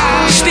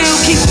 Still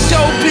keep the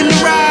dope in the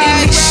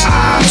rice.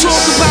 Talk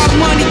about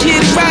money,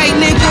 get it right,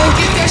 nigga.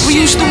 We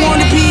used to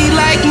wanna be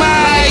like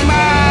Mike.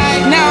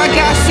 Now I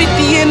got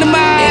 50 in the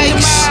mic.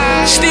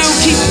 Still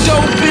keep the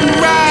dope in the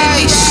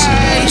rice.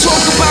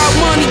 Talk about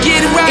money,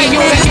 get it right,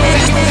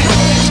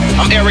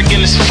 I'm arrogant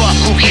as fuck,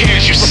 who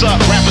cares, you suck.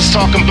 Rappers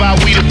talking about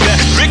we the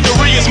best.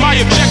 Victory is my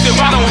objective,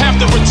 I don't have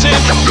to pretend.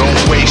 Don't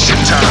waste your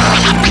time.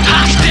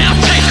 Damn,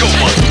 take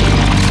over.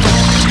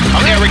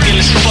 I'm arrogant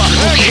as fuck,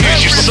 who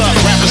cares, you suck.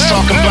 Rappers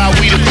talking about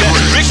we the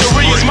best.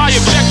 Victory is my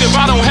objective,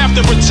 I don't have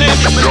to pretend.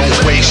 Don't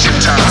waste your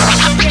time.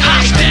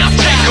 Damn,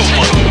 take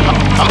over.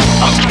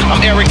 I'm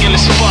arrogant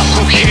as fuck,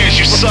 who cares,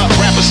 you suck.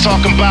 Rappers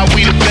talking about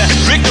we the best.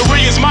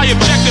 Victory is my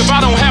objective,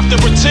 I don't have to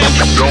pretend.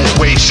 Don't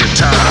waste your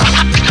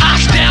time.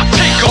 Damn,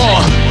 take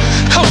over.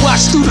 I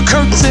watch through the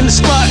curtains in the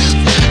spot.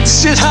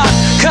 Shit hot,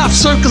 cops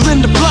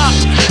circling the block.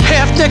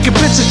 Half naked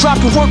bitches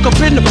dropping work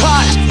up in the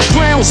pot.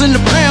 Rounds in the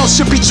pound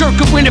should be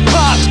jerking when it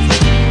pop.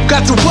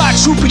 Got to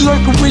watch who be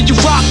lurking when you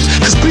rock.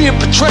 Cause being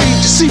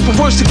betrayed is even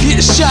worse than getting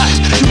shot.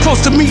 You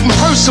supposed to meet in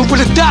person with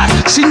a dot.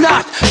 See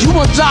not, you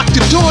unlock the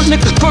door,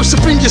 niggas burst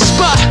up in your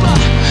spot.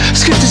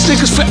 Let's get these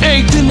niggas for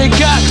everything they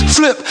got.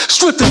 Flip,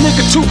 strip the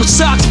nigga to his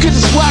socks. Get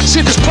his watch,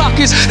 hit his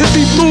pockets. If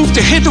he moved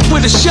to hit him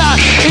with a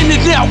shot. In and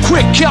out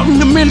quick, counting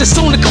the minutes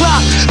on the clock.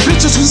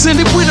 Bitches who's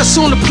in it with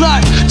us on the plot.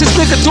 This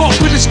nigga thought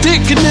with his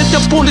dick and end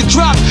up on the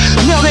drop.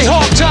 Now they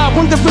hard time,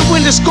 wondering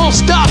when it's gon'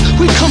 stop.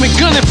 We coming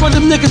gunning for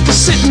them niggas for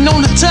sitting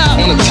on the top.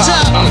 I'm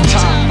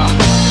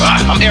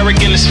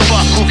arrogant as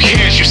fuck, who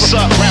cares, you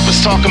suck. Rappers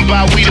Rappers talking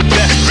about we the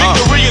best.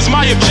 Victory is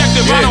my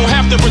objective, I don't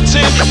have to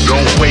pretend.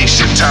 Don't waste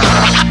your time.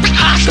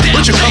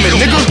 What you coming,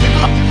 nigga?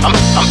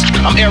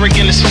 I'm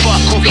arrogant as fuck,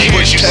 who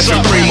cares? You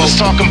suck. Rappers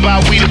talking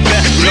about we the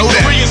best.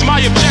 Victory is my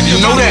objective,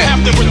 I don't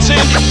have to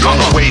pretend. Don't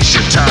waste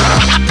your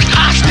time.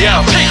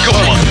 Yeah,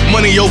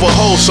 money over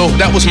hoes, so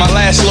that was my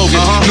last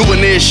slogan. New one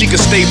is she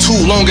could stay too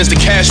long as the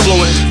cash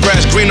flowing.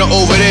 Grass greener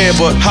over there,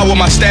 but how will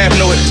my staff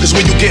know it? Cause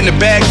when you get in the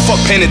bag, fuck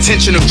paying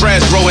attention if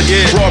grass growing.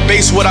 Raw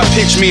base, what I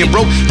pitch, me and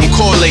broke, don't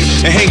correlate.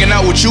 And hanging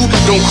out with you,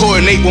 don't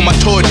coordinate with my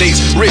tour dates.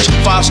 Rich,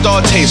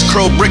 5-star taste,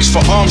 curl bricks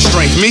for arm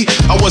strength. Me,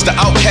 I was the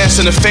outcast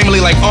in the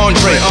family like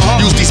Andre.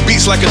 Use these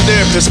beats like a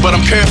therapist, but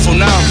I'm careful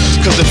now.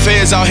 Cause the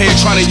feds out here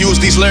trying to use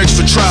these lyrics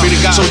for trial.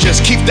 So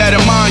just keep that in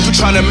mind, you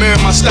trying to mirror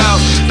my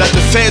style. That the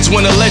feds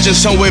want a legend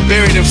somewhere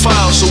buried in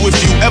files. So if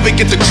you ever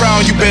get the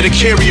crown, you better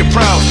carry it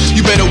proud.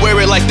 You better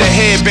wear it like the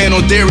headband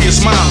on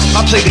Darius Miles.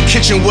 I play the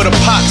kitchen with a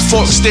pot,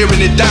 fork,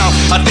 staring it down.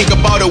 I think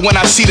about it when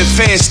I see the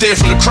fans stare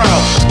from the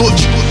crowd.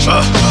 Butch,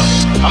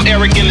 I'm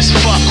arrogant as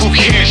fuck, who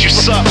cares? You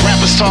suck.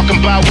 Rappers talking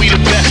about we the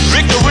best.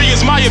 Victory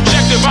is my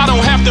objective, I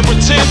don't have to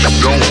pretend.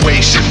 Don't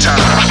waste your time.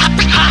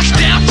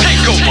 Hostile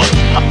takeover.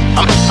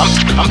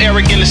 I'm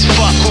arrogant as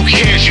fuck, who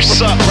cares? You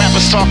suck.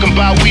 Rappers talking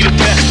about we the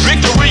best.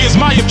 Victory is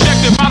my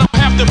objective, I don't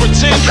have to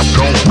pretend.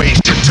 Don't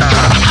waste your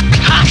time.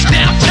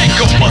 Hostile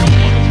takeover.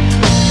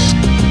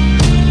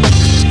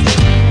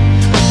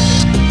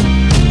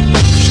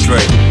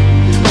 Straight.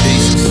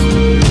 Pieces.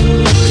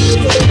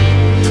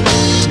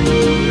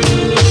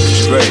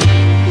 Straight.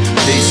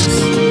 Pieces.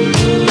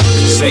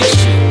 Say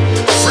shit.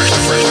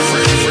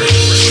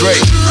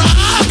 Straight.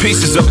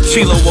 Pieces of a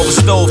kilo over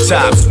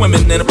stovetop.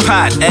 Swimming in a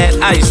pot, add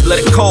ice, let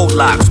it cold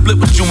lock. Split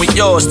with you and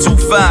yours, 2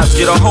 5s,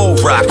 get a whole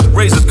rock.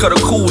 Razors cut a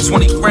cool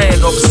 20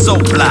 grand off a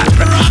soap block.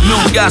 New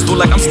gospel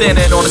like I'm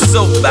standing on a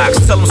soapbox.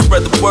 Tell them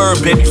spread the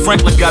word, baby,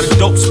 Franklin got a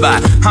dope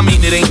spot. I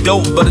mean it ain't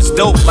dope, but it's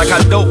dope like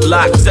I dope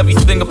locks.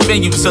 Everything up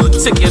in you till the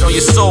ticket on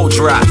your soul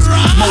drops.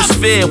 Most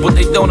fear what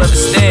they don't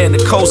understand.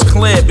 The coast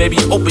clear,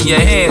 baby, open your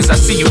hands, I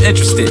see you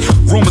interested.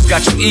 Rumors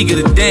got you eager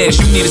to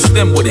dance, you need a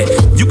stem with it.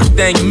 You can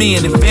thank me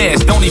in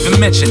advance, don't even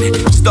mention it.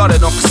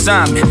 Started off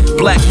assignment,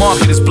 black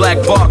market is black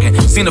bargain.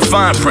 Seen the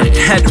fine print,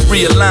 had to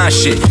realign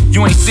shit.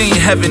 You ain't seen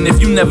heaven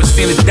if you never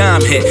seen a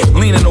dime hit.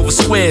 Leaning over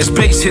squares,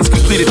 bass hits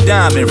completed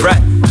diamond,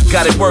 right?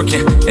 Got it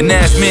working, and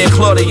ask me and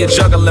Claudia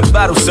juggling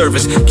bottle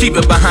service. Keep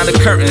it behind the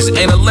curtains,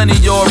 ain't a Lenny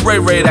or a Ray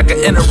Ray that can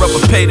interrupt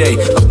a payday.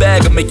 A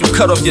bag will make you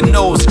cut off your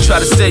nose and try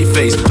to save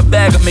face. A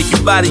bag will make you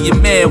body your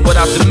man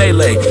without the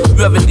melee.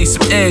 You ever need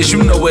some ends,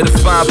 you know where to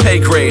find pay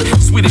grade.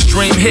 Sweetest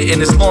dream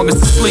hitting as long as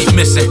the sleep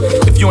missing.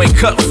 If you ain't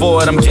cut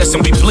for it, I'm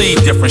guessing we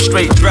bleed different.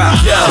 Straight drop,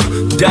 yeah.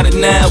 Doubt it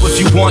now if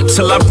you want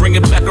till I bring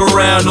it back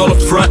around all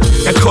up front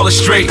and call it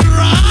straight.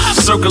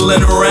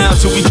 Circling around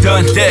till we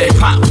done. Dead.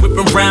 Pop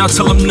whipping around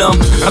till I'm numb.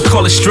 I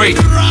call it straight.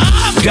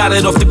 Got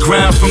it off the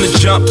ground from the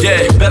jump.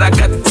 Yeah. Bet I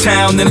got the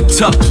town in the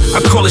tuck.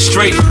 I call it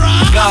straight.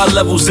 God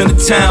levels in the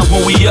town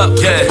when we up.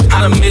 Yeah.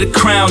 I done made a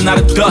crown, not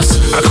a dust.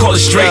 I call it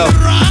straight.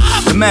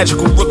 The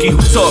magical rookie who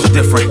talk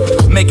different.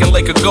 Making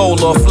like a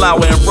gold off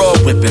flour and raw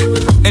whipping.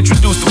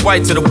 Introduce the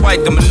white to the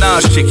white, the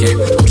Minaj chicken.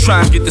 I'm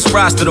trying to get this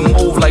roster to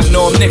move like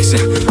Norm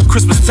Nixon.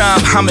 Christmas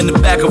time, I'm in the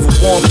back of a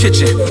warm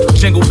kitchen.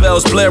 Jingle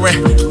bells blaring,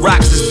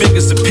 rocks as big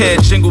as a pair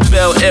of jingle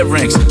bell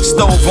earrings.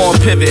 Stove on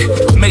pivot,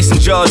 mason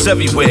jars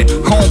everywhere.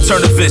 Home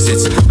turn to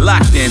visits,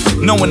 locked in,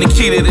 knowing the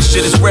key to this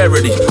shit is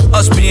rarity.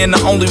 Us being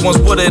the only ones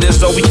with it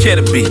is all we care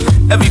to be.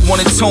 Everyone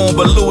in tune,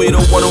 but Louis the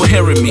one who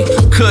hearing me.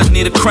 Could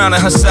need a crown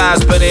of her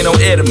size, but ain't no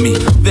heir to me.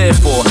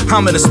 Therefore,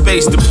 I'm in a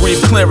space to breathe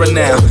clearer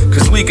now.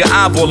 Cause Lee can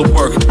eyeball the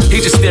work,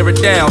 he just stare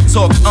it down.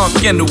 Talk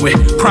into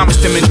it,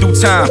 promised him in due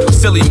time.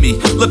 Silly me,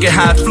 look at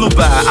how it flew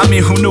by. I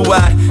mean, who knew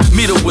I'd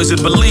meet a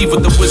wizard? Believe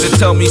what the wizard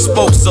tell me.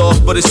 Spoke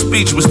soft, but his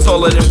speech was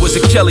taller than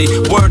Wizard Kelly.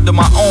 Word to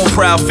my own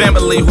proud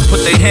family who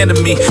put their hand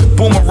in me.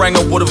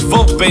 Boomeranger with a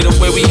vote beta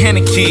where we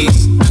handing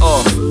keys.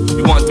 Oh,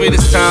 you want 3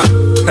 this time?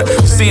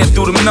 Seeing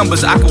through them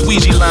numbers, I can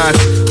Ouija lines.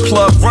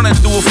 Plug running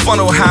through a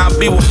funnel, how I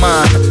be with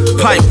mine.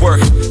 Pipe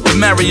work, the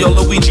Mario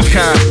Luigi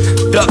kind.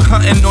 Duck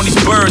hunting on these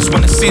birds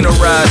when the scene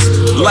arrives.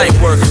 Light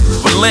work,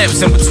 with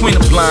lamps in between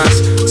the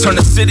blinds. Turn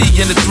the city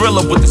into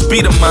Thriller with this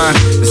beat of mine.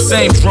 The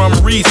same drum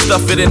reed,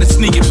 stuff it in and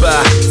sneak it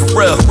by.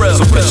 For real,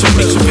 so picture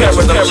me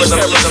paradise.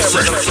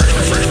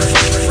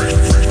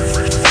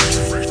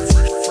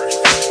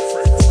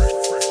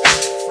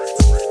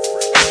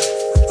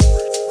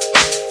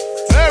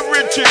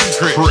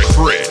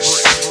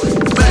 Chris.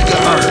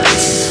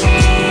 Megahertz.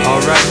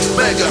 Alright.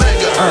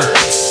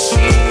 Megahertz.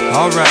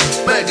 Alright.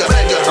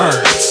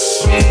 Megahertz.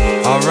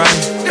 Alright.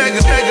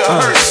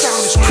 Megahertz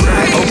sounds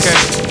crazy. Okay.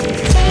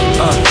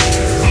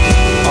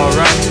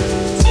 Alright.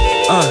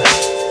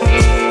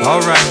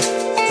 Alright.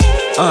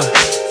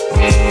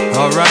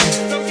 Alright.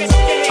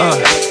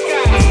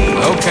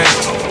 Okay.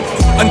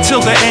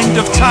 until the end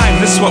of time.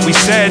 This is what we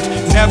said.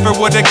 Never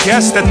would have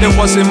guessed that there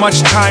wasn't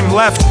much time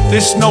left.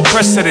 There's no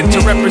precedent to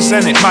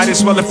represent it. Might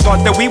as well have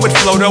thought that we would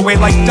float away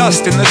like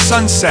dust in the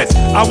sunset.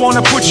 I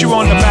wanna put you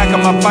on the back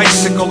of my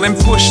bicycle and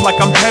push like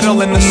I'm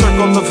pedaling the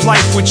circle of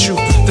life with you.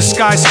 The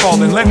sky's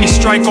falling, let me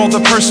strike all the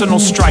personal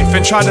strife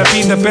and try to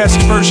be the best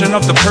version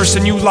of the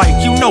person you like.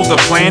 You know the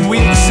plan, we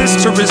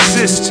exist to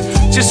resist.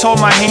 Just hold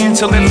my hand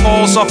till it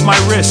falls off my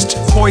wrist.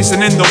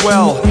 Poison in the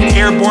well,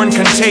 airborne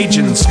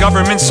contagions,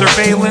 government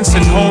surveillance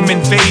and home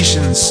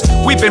invasions.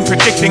 We've been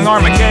predicting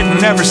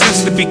Armageddon ever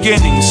since the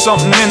beginning.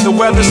 Something in the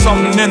weather,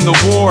 something in the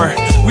war.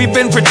 We've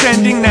been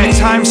pretending that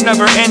time's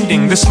never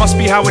ending. This must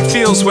be how it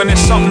feels when there's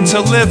something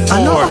to live for.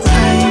 I know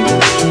pain,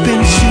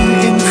 been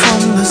shooting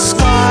from the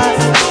sky,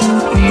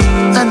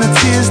 and the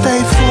tears they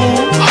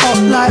fall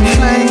hot like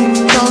flame.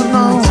 Don't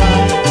know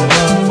why,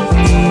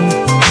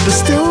 but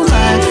still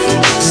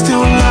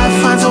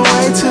life finds a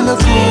way to look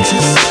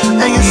gorgeous,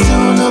 and you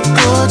still look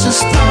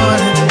gorgeous,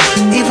 darling.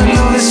 Even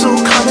though it's all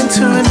coming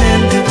to an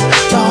ending,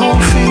 the whole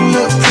thing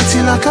looked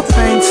pretty like a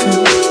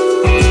painting.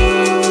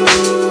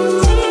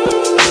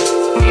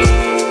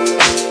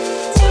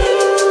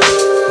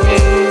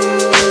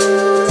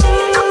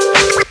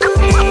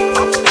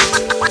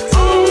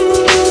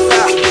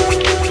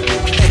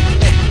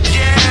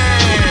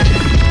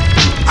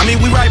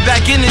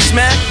 Back in this,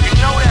 man.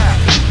 You know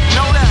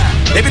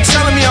that. They been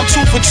telling me I'm 2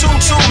 for 2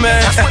 too,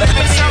 man. That's what they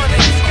been telling me.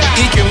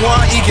 Eking 1,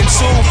 Eking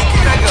 2.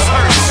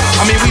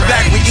 I mean, we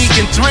back with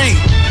Eking 3.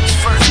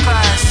 First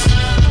class.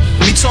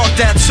 We talk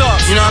that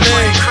talk, you know what I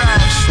mean?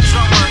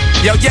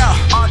 Yo.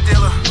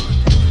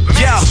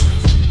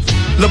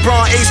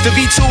 LeBron Ace the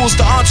V2s,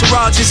 the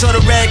entourages of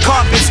the red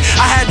carpets.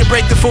 I had to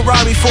break the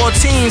Ferrari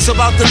 14s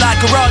about the lack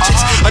of garages.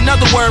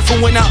 Another word from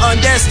when I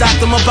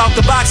undestocked them about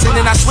the boxing.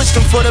 Then I switched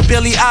them for the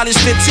Billie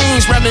Eilish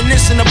 15s,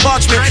 reminiscing of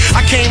parchment.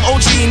 I came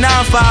OG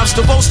 95s,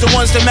 the most the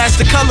ones that match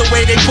the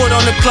colorway they put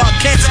on the Clark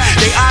Kents.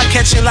 They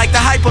eye-catching like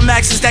the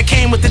Hypermaxes that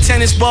came with the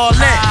tennis ball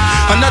length.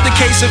 Another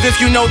case of if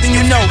you know, then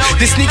you know.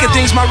 This sneaker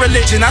thing's my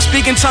religion. I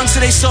speak in tongues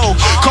to they soul.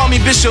 Call me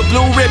Bishop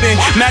Blue Ribbon,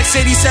 Max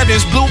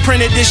 87's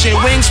Blueprint Edition.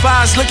 Wings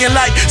 5's looking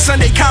like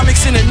Sunday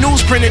comics in a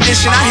newsprint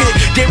edition. I hit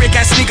Derek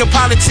at sneaker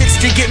politics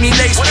to get me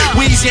laced.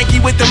 Weeze Yankee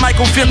with the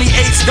Michael Finley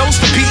 8s. Those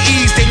the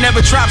PEs, they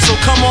never drop, so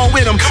come on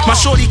with them. My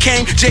shorty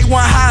came J1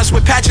 highs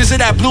with patches of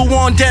that blue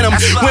on denim.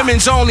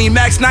 Women's only,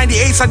 Max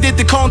 98s. I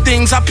did the cone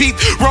things. I peeped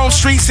Rome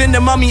Streets in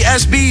the Mummy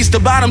SBs. The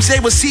bottoms,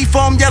 they were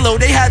seafoam yellow.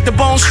 They had the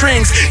bone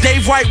strings.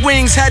 Dave White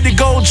Wings had the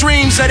gold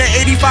dreams of the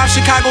 85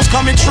 Chicago's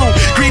coming true.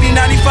 Greedy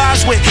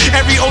 95s with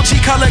every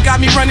OG color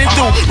got me running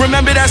through.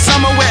 Remember that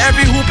summer where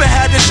every hooper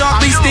had the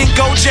Sharpies? Think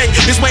Go J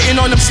is waiting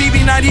on them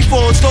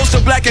CB94s. Those the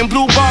black and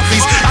blue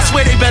Barclays. I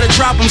swear they better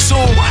drop them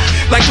soon.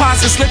 Like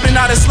pasta slipping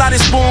out of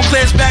slotted spoon.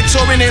 Claire's back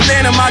touring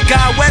Atlanta. My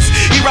guy West,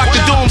 he rocked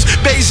the dooms.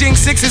 Beijing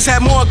 6s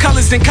had more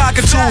colors than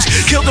cockatoos.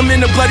 Killed them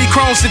in the bloody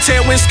chromes to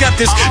tailwind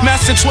skeptics.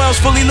 Master 12s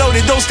fully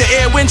loaded. Those the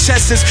air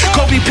Winchesters.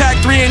 Kobe pack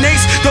 3 and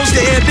 8s. Those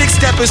the air big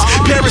steppers.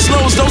 Paris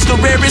lows. Those the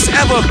rarest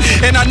ever.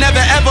 And I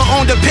never ever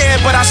owned a pair,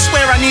 but I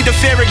swear I need the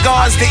ferret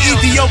guards. The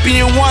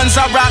Ethiopian ones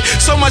I rock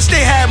so much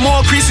they had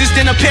more creases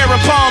than a pair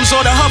of palms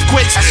or the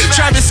Huffquakes.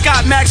 Travis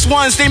Scott Max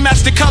 1s, they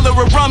match the color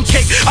of rum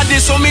cake. I did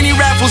so many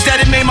raffles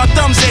that it made my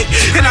thumbs ache,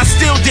 and I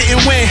still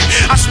didn't win.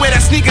 I swear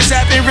that sneakers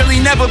have been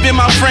really never been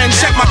my friend.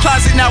 Check my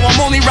closet now, I'm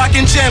only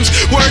rocking gems.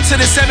 Word to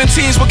the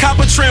 17s with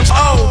copper trims.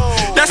 Oh,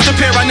 that's the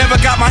pair I never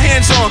got my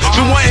hands on.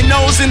 Been wanting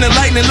those in the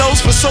lightning lows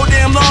for so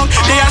damn long.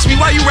 They ask me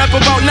why you rap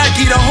about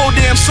Nike the whole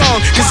damn song.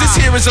 Cause this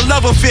here is a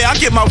love affair, I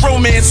get my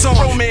romance on.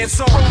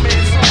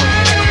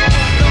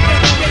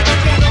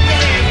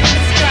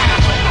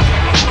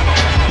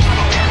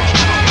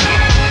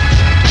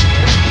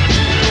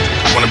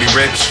 Wanna be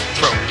rich,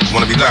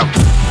 wanna be loud.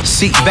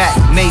 Seat back,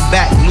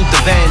 Maybach,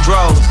 Luther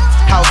Vandross.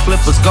 House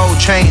flippers, gold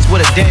chains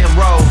with a damn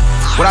roll.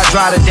 What I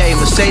drive today,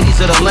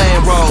 Mercedes or the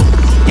Land Rover.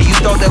 Yeah, you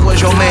thought that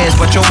was your man's,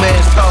 but your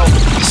man's told.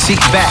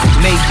 Seat back,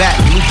 Maybach,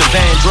 Luther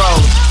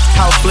Vandross.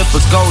 House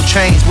flippers, gold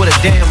chains with a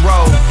damn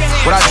roll.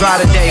 What I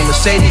drive today,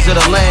 Mercedes or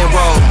the Land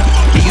Rover.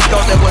 Yeah, you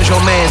thought that was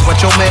your man's, but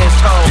your man's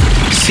told.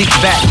 Seat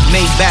back,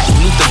 Maybach,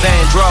 Luther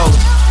Vandross.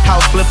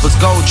 House flippers,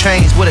 gold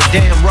chains with a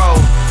damn roll.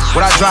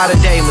 What I drive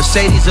today,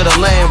 Mercedes or the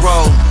Land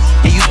Rover.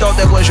 Yeah, you thought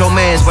that was your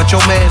man's, but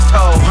your man's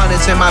told.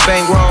 Hundreds in my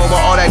bankroll,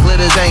 but all that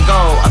glitters ain't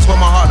gold. I swear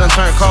my heart done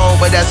turned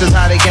cold, but that's just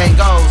how the game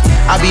goes.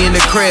 I be in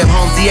the crib,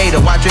 home theater,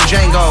 watching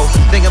Django.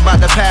 Thinking about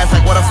the past,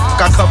 like what the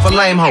fuck I cut for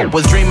lame hoe.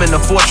 Was dreaming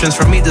of fortunes,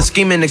 from me to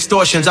scheming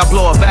extortions. I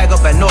blow a bag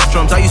up at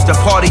Nordstrom's, I used to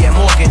party at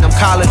Morgan. Them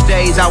college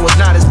days, I was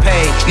not as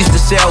paid. Used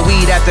to sell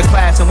weed after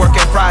class and work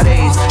at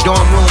Fridays.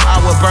 Dorm room, I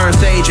would burn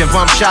sage and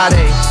bump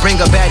Sade. Bring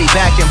a baddie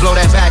back and blow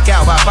that back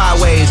out by 5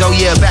 ways. Oh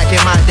yeah, back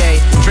in my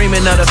day.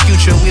 Dreaming of the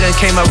future, we done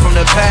came up from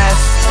the past.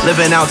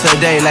 Living out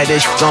today like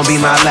this gon' be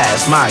my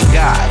last, my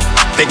God.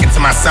 Thinking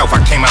to myself,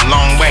 I came a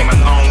long way.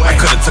 I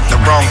could've took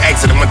the wrong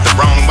exit and went the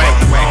wrong way.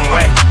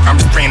 I'm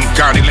just praying to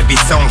God, they let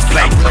these songs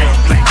play.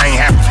 I ain't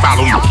have to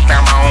follow you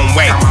down my own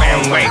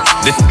way.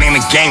 This ain't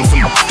a game, so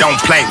don't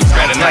play.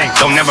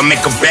 Don't never make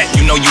a bet,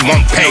 you know you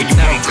won't pay.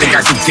 Think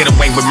I could get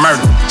away with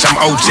murder?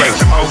 I'm OJ.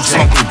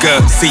 Smoking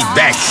good, seat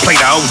back, play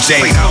the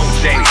OJ.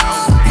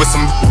 With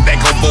some that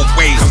go both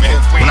ways.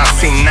 When I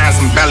seen Nas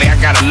and Belly, I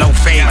got a low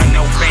fade.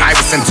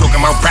 Iverson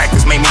talking about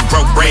practice made me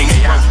grow braids.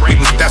 We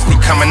was dusty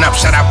coming up,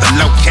 shout out to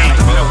Low King.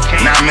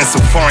 Now I'm in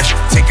some foreign shit,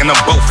 taking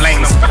up both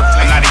lanes.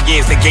 A lot of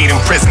years they gave in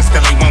prison, still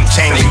they won't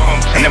change.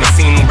 I never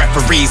seen no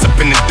referees up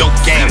in the dope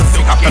game.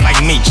 I feel like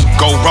Meech,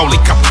 gold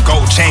rollie, couple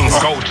gold chains.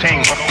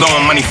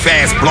 Blowing money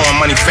fast, blowing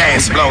money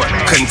fast.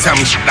 Couldn't tell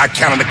me shit, I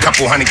counted a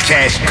couple hundred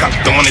cash.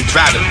 Don't wanna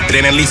drive it, but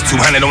then at least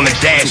 200 on the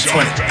dash.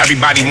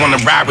 Everybody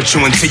wanna ride with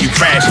you until you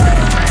crash.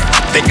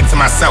 Thinking to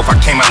myself, I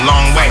came a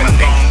long way.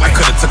 I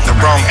could've took the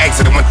wrong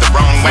exit and went the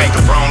wrong way.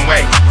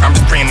 I'm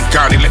just praying to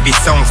God, they let these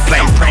songs play.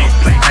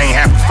 I ain't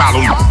have to follow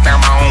you down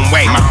my own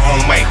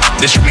way.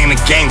 This shit ain't a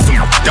game, so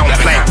don't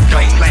play.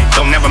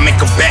 Don't never make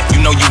a bet,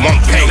 you know you won't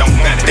pay.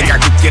 Think I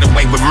could get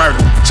away with murder?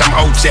 I'm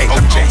OJ.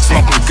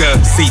 Smoking good,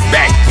 seat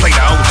back, play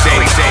the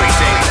OJ.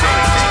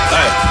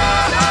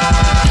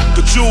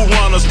 The jewel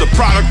runners, the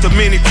product of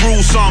many cruel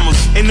summers.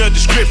 And the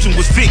description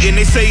was fitting,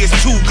 they say it's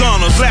 2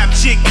 gunners. Slap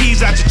chickpeas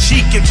out your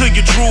cheek until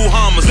you drool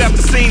hummers. Left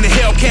the scene, the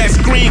Hellcat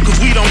scream,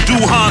 cause we don't do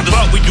Hondas.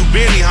 But we do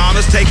Benny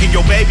Hondas, taking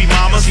your baby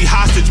mama. She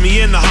hostage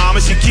me in the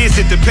homage, she kiss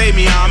it to pay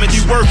me homage.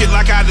 You work it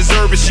like I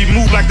deserve it, she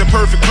move like the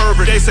perfect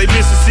pervert. They say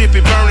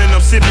Mississippi burning,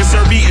 I'm sipping,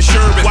 serve, eating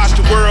sherbet. Watch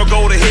the world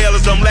go to hell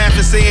as I'm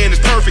laughing, saying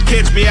it's perfect.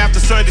 Catch me after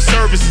Sunday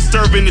service,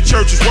 disturbing the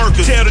church's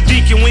workers. Tell the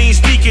deacon we ain't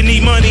speaking,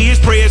 need money, his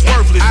prayer's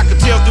worthless. I can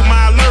tell through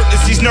my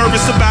alertness, he's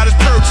nervous about his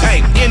purchase.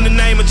 Hey, in the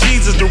name of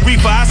Jesus, the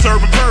reaper, I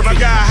serve him perfect. My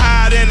guy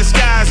higher than the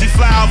skies, he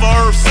fly over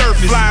Earth's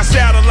surface. Flying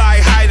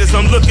satellite height as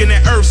I'm looking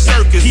at Earth's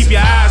circus. Keep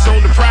your eyes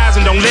on the prize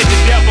and don't let the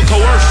devil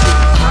coerce you.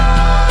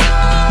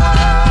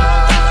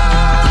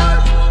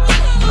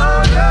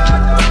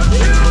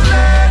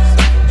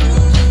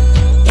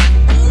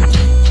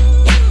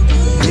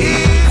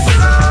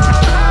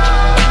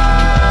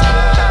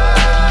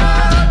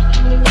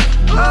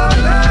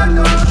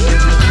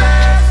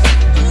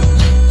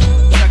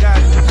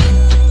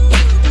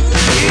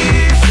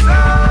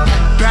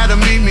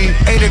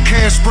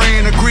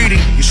 Spraying a greedy,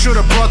 you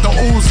should've brought the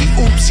Uzi.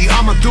 Oopsie,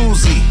 I'm a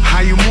doozy.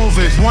 How you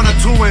moving? Wanna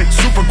do it,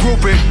 super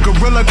grouping.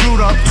 Gorilla glued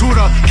up to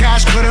the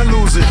cash, couldn't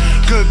lose it.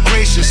 Good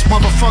gracious,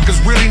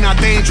 motherfuckers really not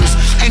dangerous.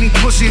 Any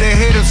pussy that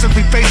hit him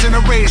simply facing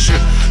erasure.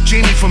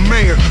 Genie for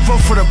mayor, vote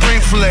for the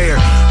brain flayer.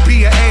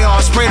 Be an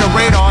AR, spray the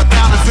radar,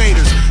 down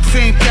invaders.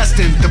 Fame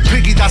destined, the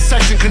piggy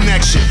dissection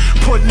connection.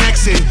 Put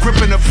necks in,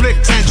 gripping the flick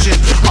tension.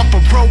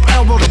 Upper rope,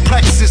 elbow to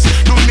plexus.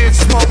 No mid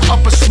smoke,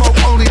 upper smoke,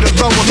 only the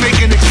lower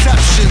making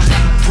exceptions.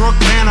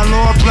 Brooklyn, a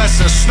Lord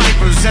bless us.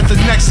 Snipers at the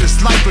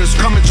nexus. Lipers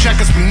come and check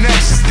us for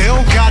nexus. They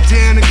don't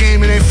goddamn the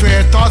game, it ain't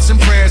fair. Thoughts and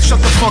prayers,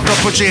 shut the fuck up,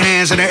 put your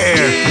hands in the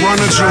air. Run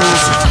the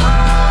jewels.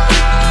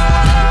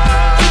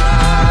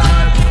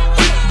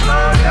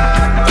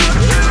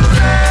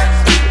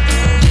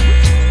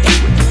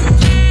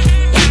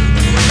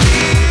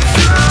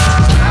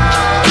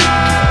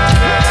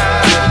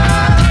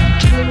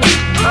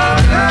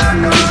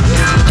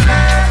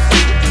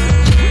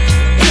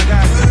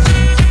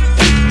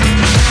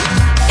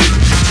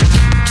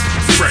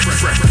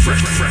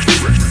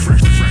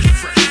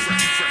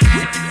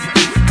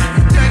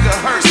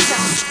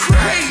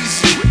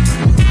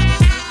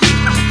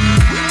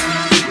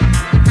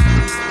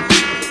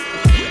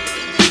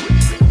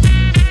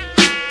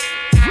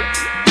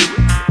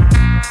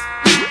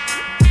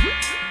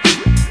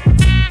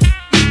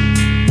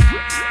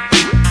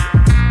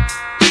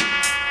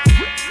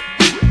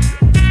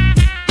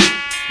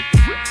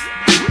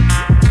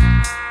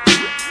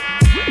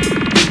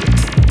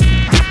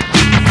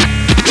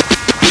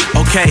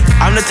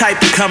 I'm the type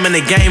to come in the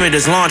game and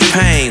just launch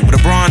pain with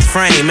a bronze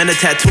frame and a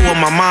tattoo of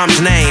my mom's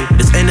name.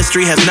 This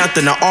industry has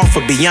nothing to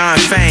offer beyond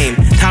fame.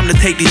 Time to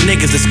take these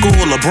niggas to school,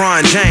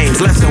 LeBron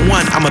James. Lesson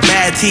 1, I'm a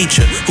bad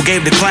teacher who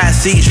gave the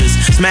class seizures.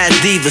 Smash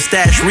divas,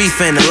 stash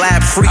reefer in the lab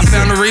freezer. I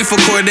found a reefer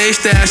Corday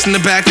stash in the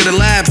back of the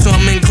lab, so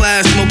I'm in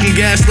class smoking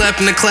gas,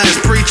 slapping the class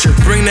preacher.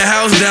 Bring the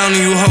house down to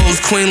you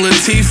hoes, Queen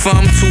Latifah.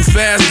 I'm too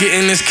fast,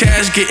 getting this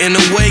cash, getting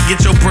away.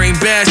 Get your brain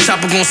bashed,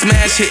 chopper gon'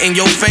 smash, hit in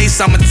your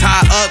face. I'ma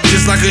tie up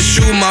just like a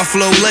shoe, my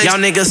flow lace.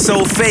 Y'all niggas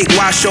so fake,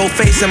 wash your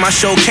face in my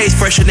showcase.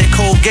 Fresher than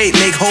Colgate,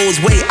 make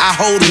hoes wait, I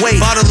hold weight.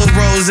 Bottle of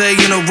rosé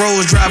in a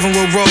rose, driving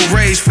with road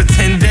rage for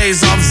 10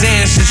 days off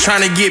Xans, just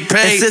trying to get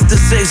paid. And since the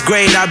 6th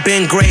grade, I've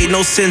been great,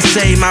 no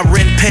sensei. My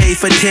rent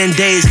paid for 10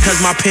 days, cause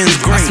my pen's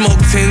great. I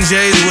smoke 10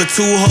 J's with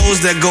 2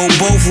 hoes that go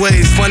both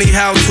ways. Funny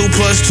how 2 + 2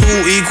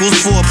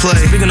 = 4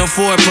 play. Speaking of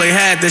foreplay,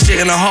 had that shit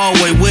in the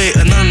hallway with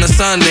another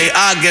Sunday.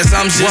 I guess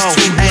I'm just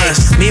too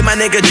blessed. Me and my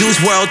nigga Juice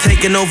WRLD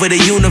taking over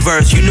the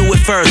universe. You knew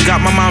it first.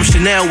 Got my mom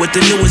Chanel with the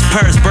newest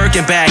purse.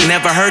 Birkin bag,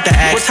 never heard the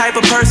act. What type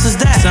of purse is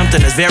that?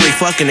 Something that's very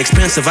fucking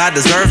expensive, I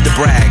deserve to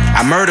brag.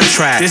 I murder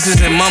track. This is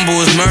and mumble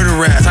is murder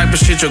rap. Type of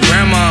shit your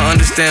grandma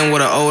understand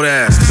with an old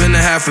ass. Spend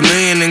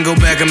 $500,000 and go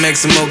back and make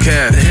some more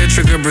cash. The head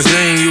trick of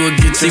Brazilian, you would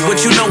get your. See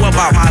what you know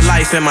about my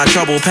life and my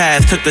trouble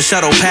past. Took the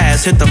shuttle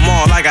pass, hit the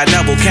mall, I got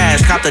double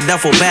cash. Cop the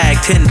duffel bag,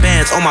 10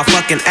 bands on my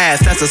fucking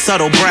ass. That's a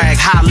subtle brag.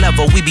 High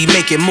level, we be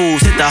making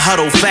moves, hit the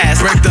huddle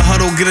fast. Wreck the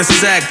huddle, get a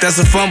sack, that's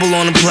a fumble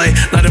on the play.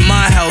 Not in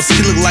my house,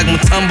 he look like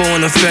Matumbo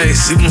in the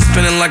face. Leave him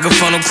spinning like a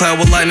funnel cloud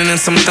with lightning and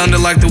some thunder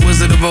like the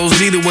Wizard of Oz.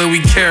 The way we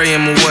carry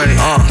him away.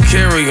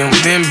 Carry him,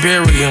 then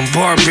bury him,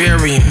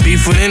 barbarian.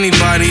 Beef with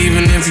anybody,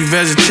 even if you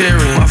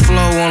vegetarian. My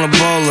flow on a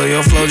bowler,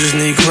 your flow just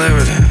need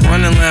clarity.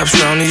 Running laps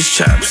around these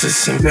chops,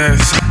 it's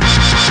embarrassing.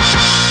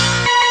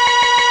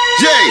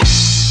 Yay!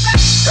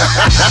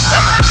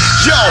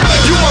 Yo,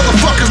 you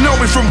motherfuckers know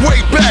me from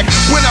way back.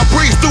 When I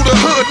breeze through the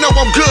hood, know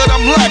I'm good,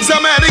 I'm lax.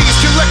 I'm at ease,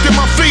 collecting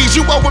my fees,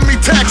 you owing me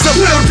tax. I'm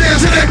little down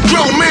to that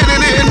grown man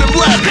in the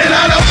black. And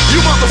I know you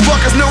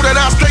motherfuckers know that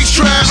I stay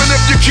strapped. And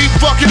if you keep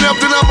fucking up,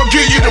 then I'ma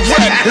give you the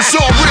rap. It's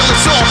all real,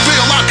 it's all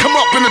real. I come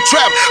up in the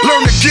trap.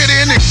 Learn to get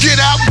in and get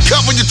out and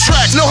cover your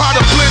tracks. Know how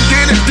to blend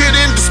in and did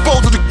in,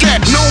 dispose of the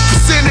gap. Known for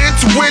sinning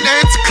to win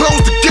and to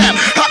close the gap.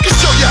 I can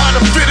show you how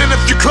to fit in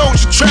if you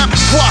close your trap.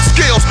 Watch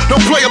skills,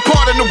 don't play a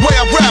part in the way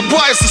I rap.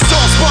 Why it's a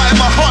soft spot in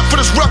my heart for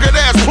this rugged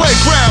ass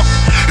playground.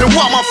 And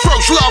why my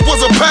first love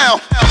was a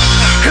pound.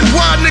 And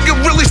why a nigga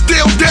really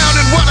still down.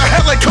 And why the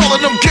hell they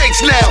calling them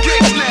gates now.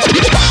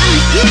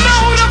 You know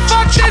who the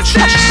fuck this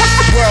is?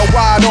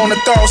 Worldwide on the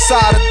thorough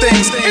side of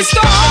things. It's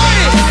the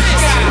hardest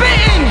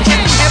spitting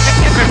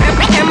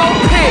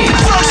M.O.P.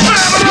 First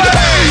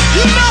family.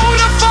 You know who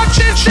the fuck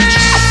this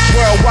is?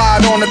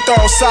 Worldwide on the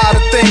thorough side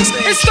of things.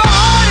 It's the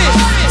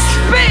hardest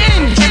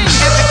spitting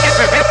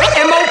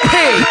M.O.P.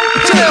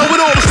 Tell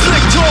with all the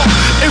slick talk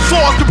and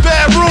false the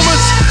bad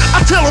rumors. I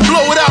tell them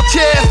blow it out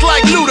your ass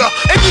like Luda.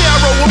 And yeah, I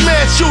roll with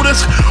mad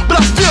shooters, but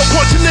I still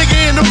punch a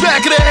nigga in the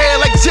back of the head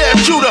like Zab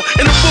Shooter.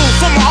 In the booth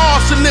for my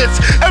arsonist.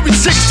 Every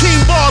 16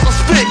 bars I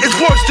spit is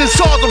worse than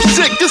SARS. I'm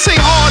sick. This ain't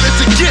hard as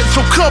it gets,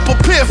 so come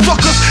prepared,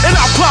 fuckers. And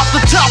I'll pop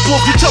the top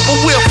off your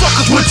Tupperware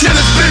fuckers with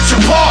tennis bitch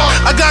apart.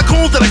 I got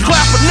goons that I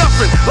clap for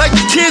nothing, like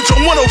the kids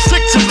on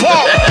 106 and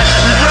Park.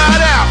 We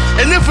ride out,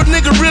 and if a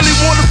nigga really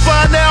wanna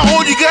find out,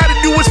 all you gotta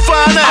do is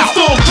find out. I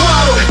full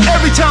throttle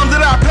every time that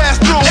I pass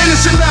through. And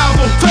it's an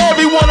album for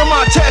every one of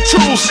my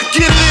tattoos.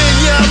 Get it in,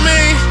 you know what I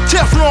mean?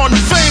 Teflon,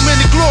 the fame and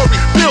the glory.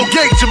 Bill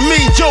Gates and me,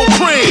 Joe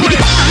Cream.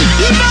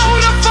 You know who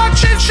the fuck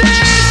this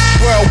is?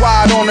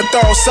 Worldwide on the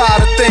thorough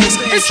side of things.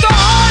 It's the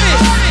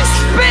hardest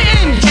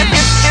spitting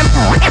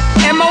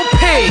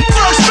M.O.P.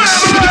 First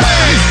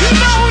family. You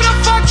know who the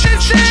fuck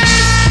this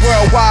is?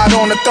 Worldwide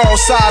on the thorough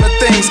side of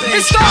things.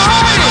 It's the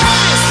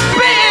hardest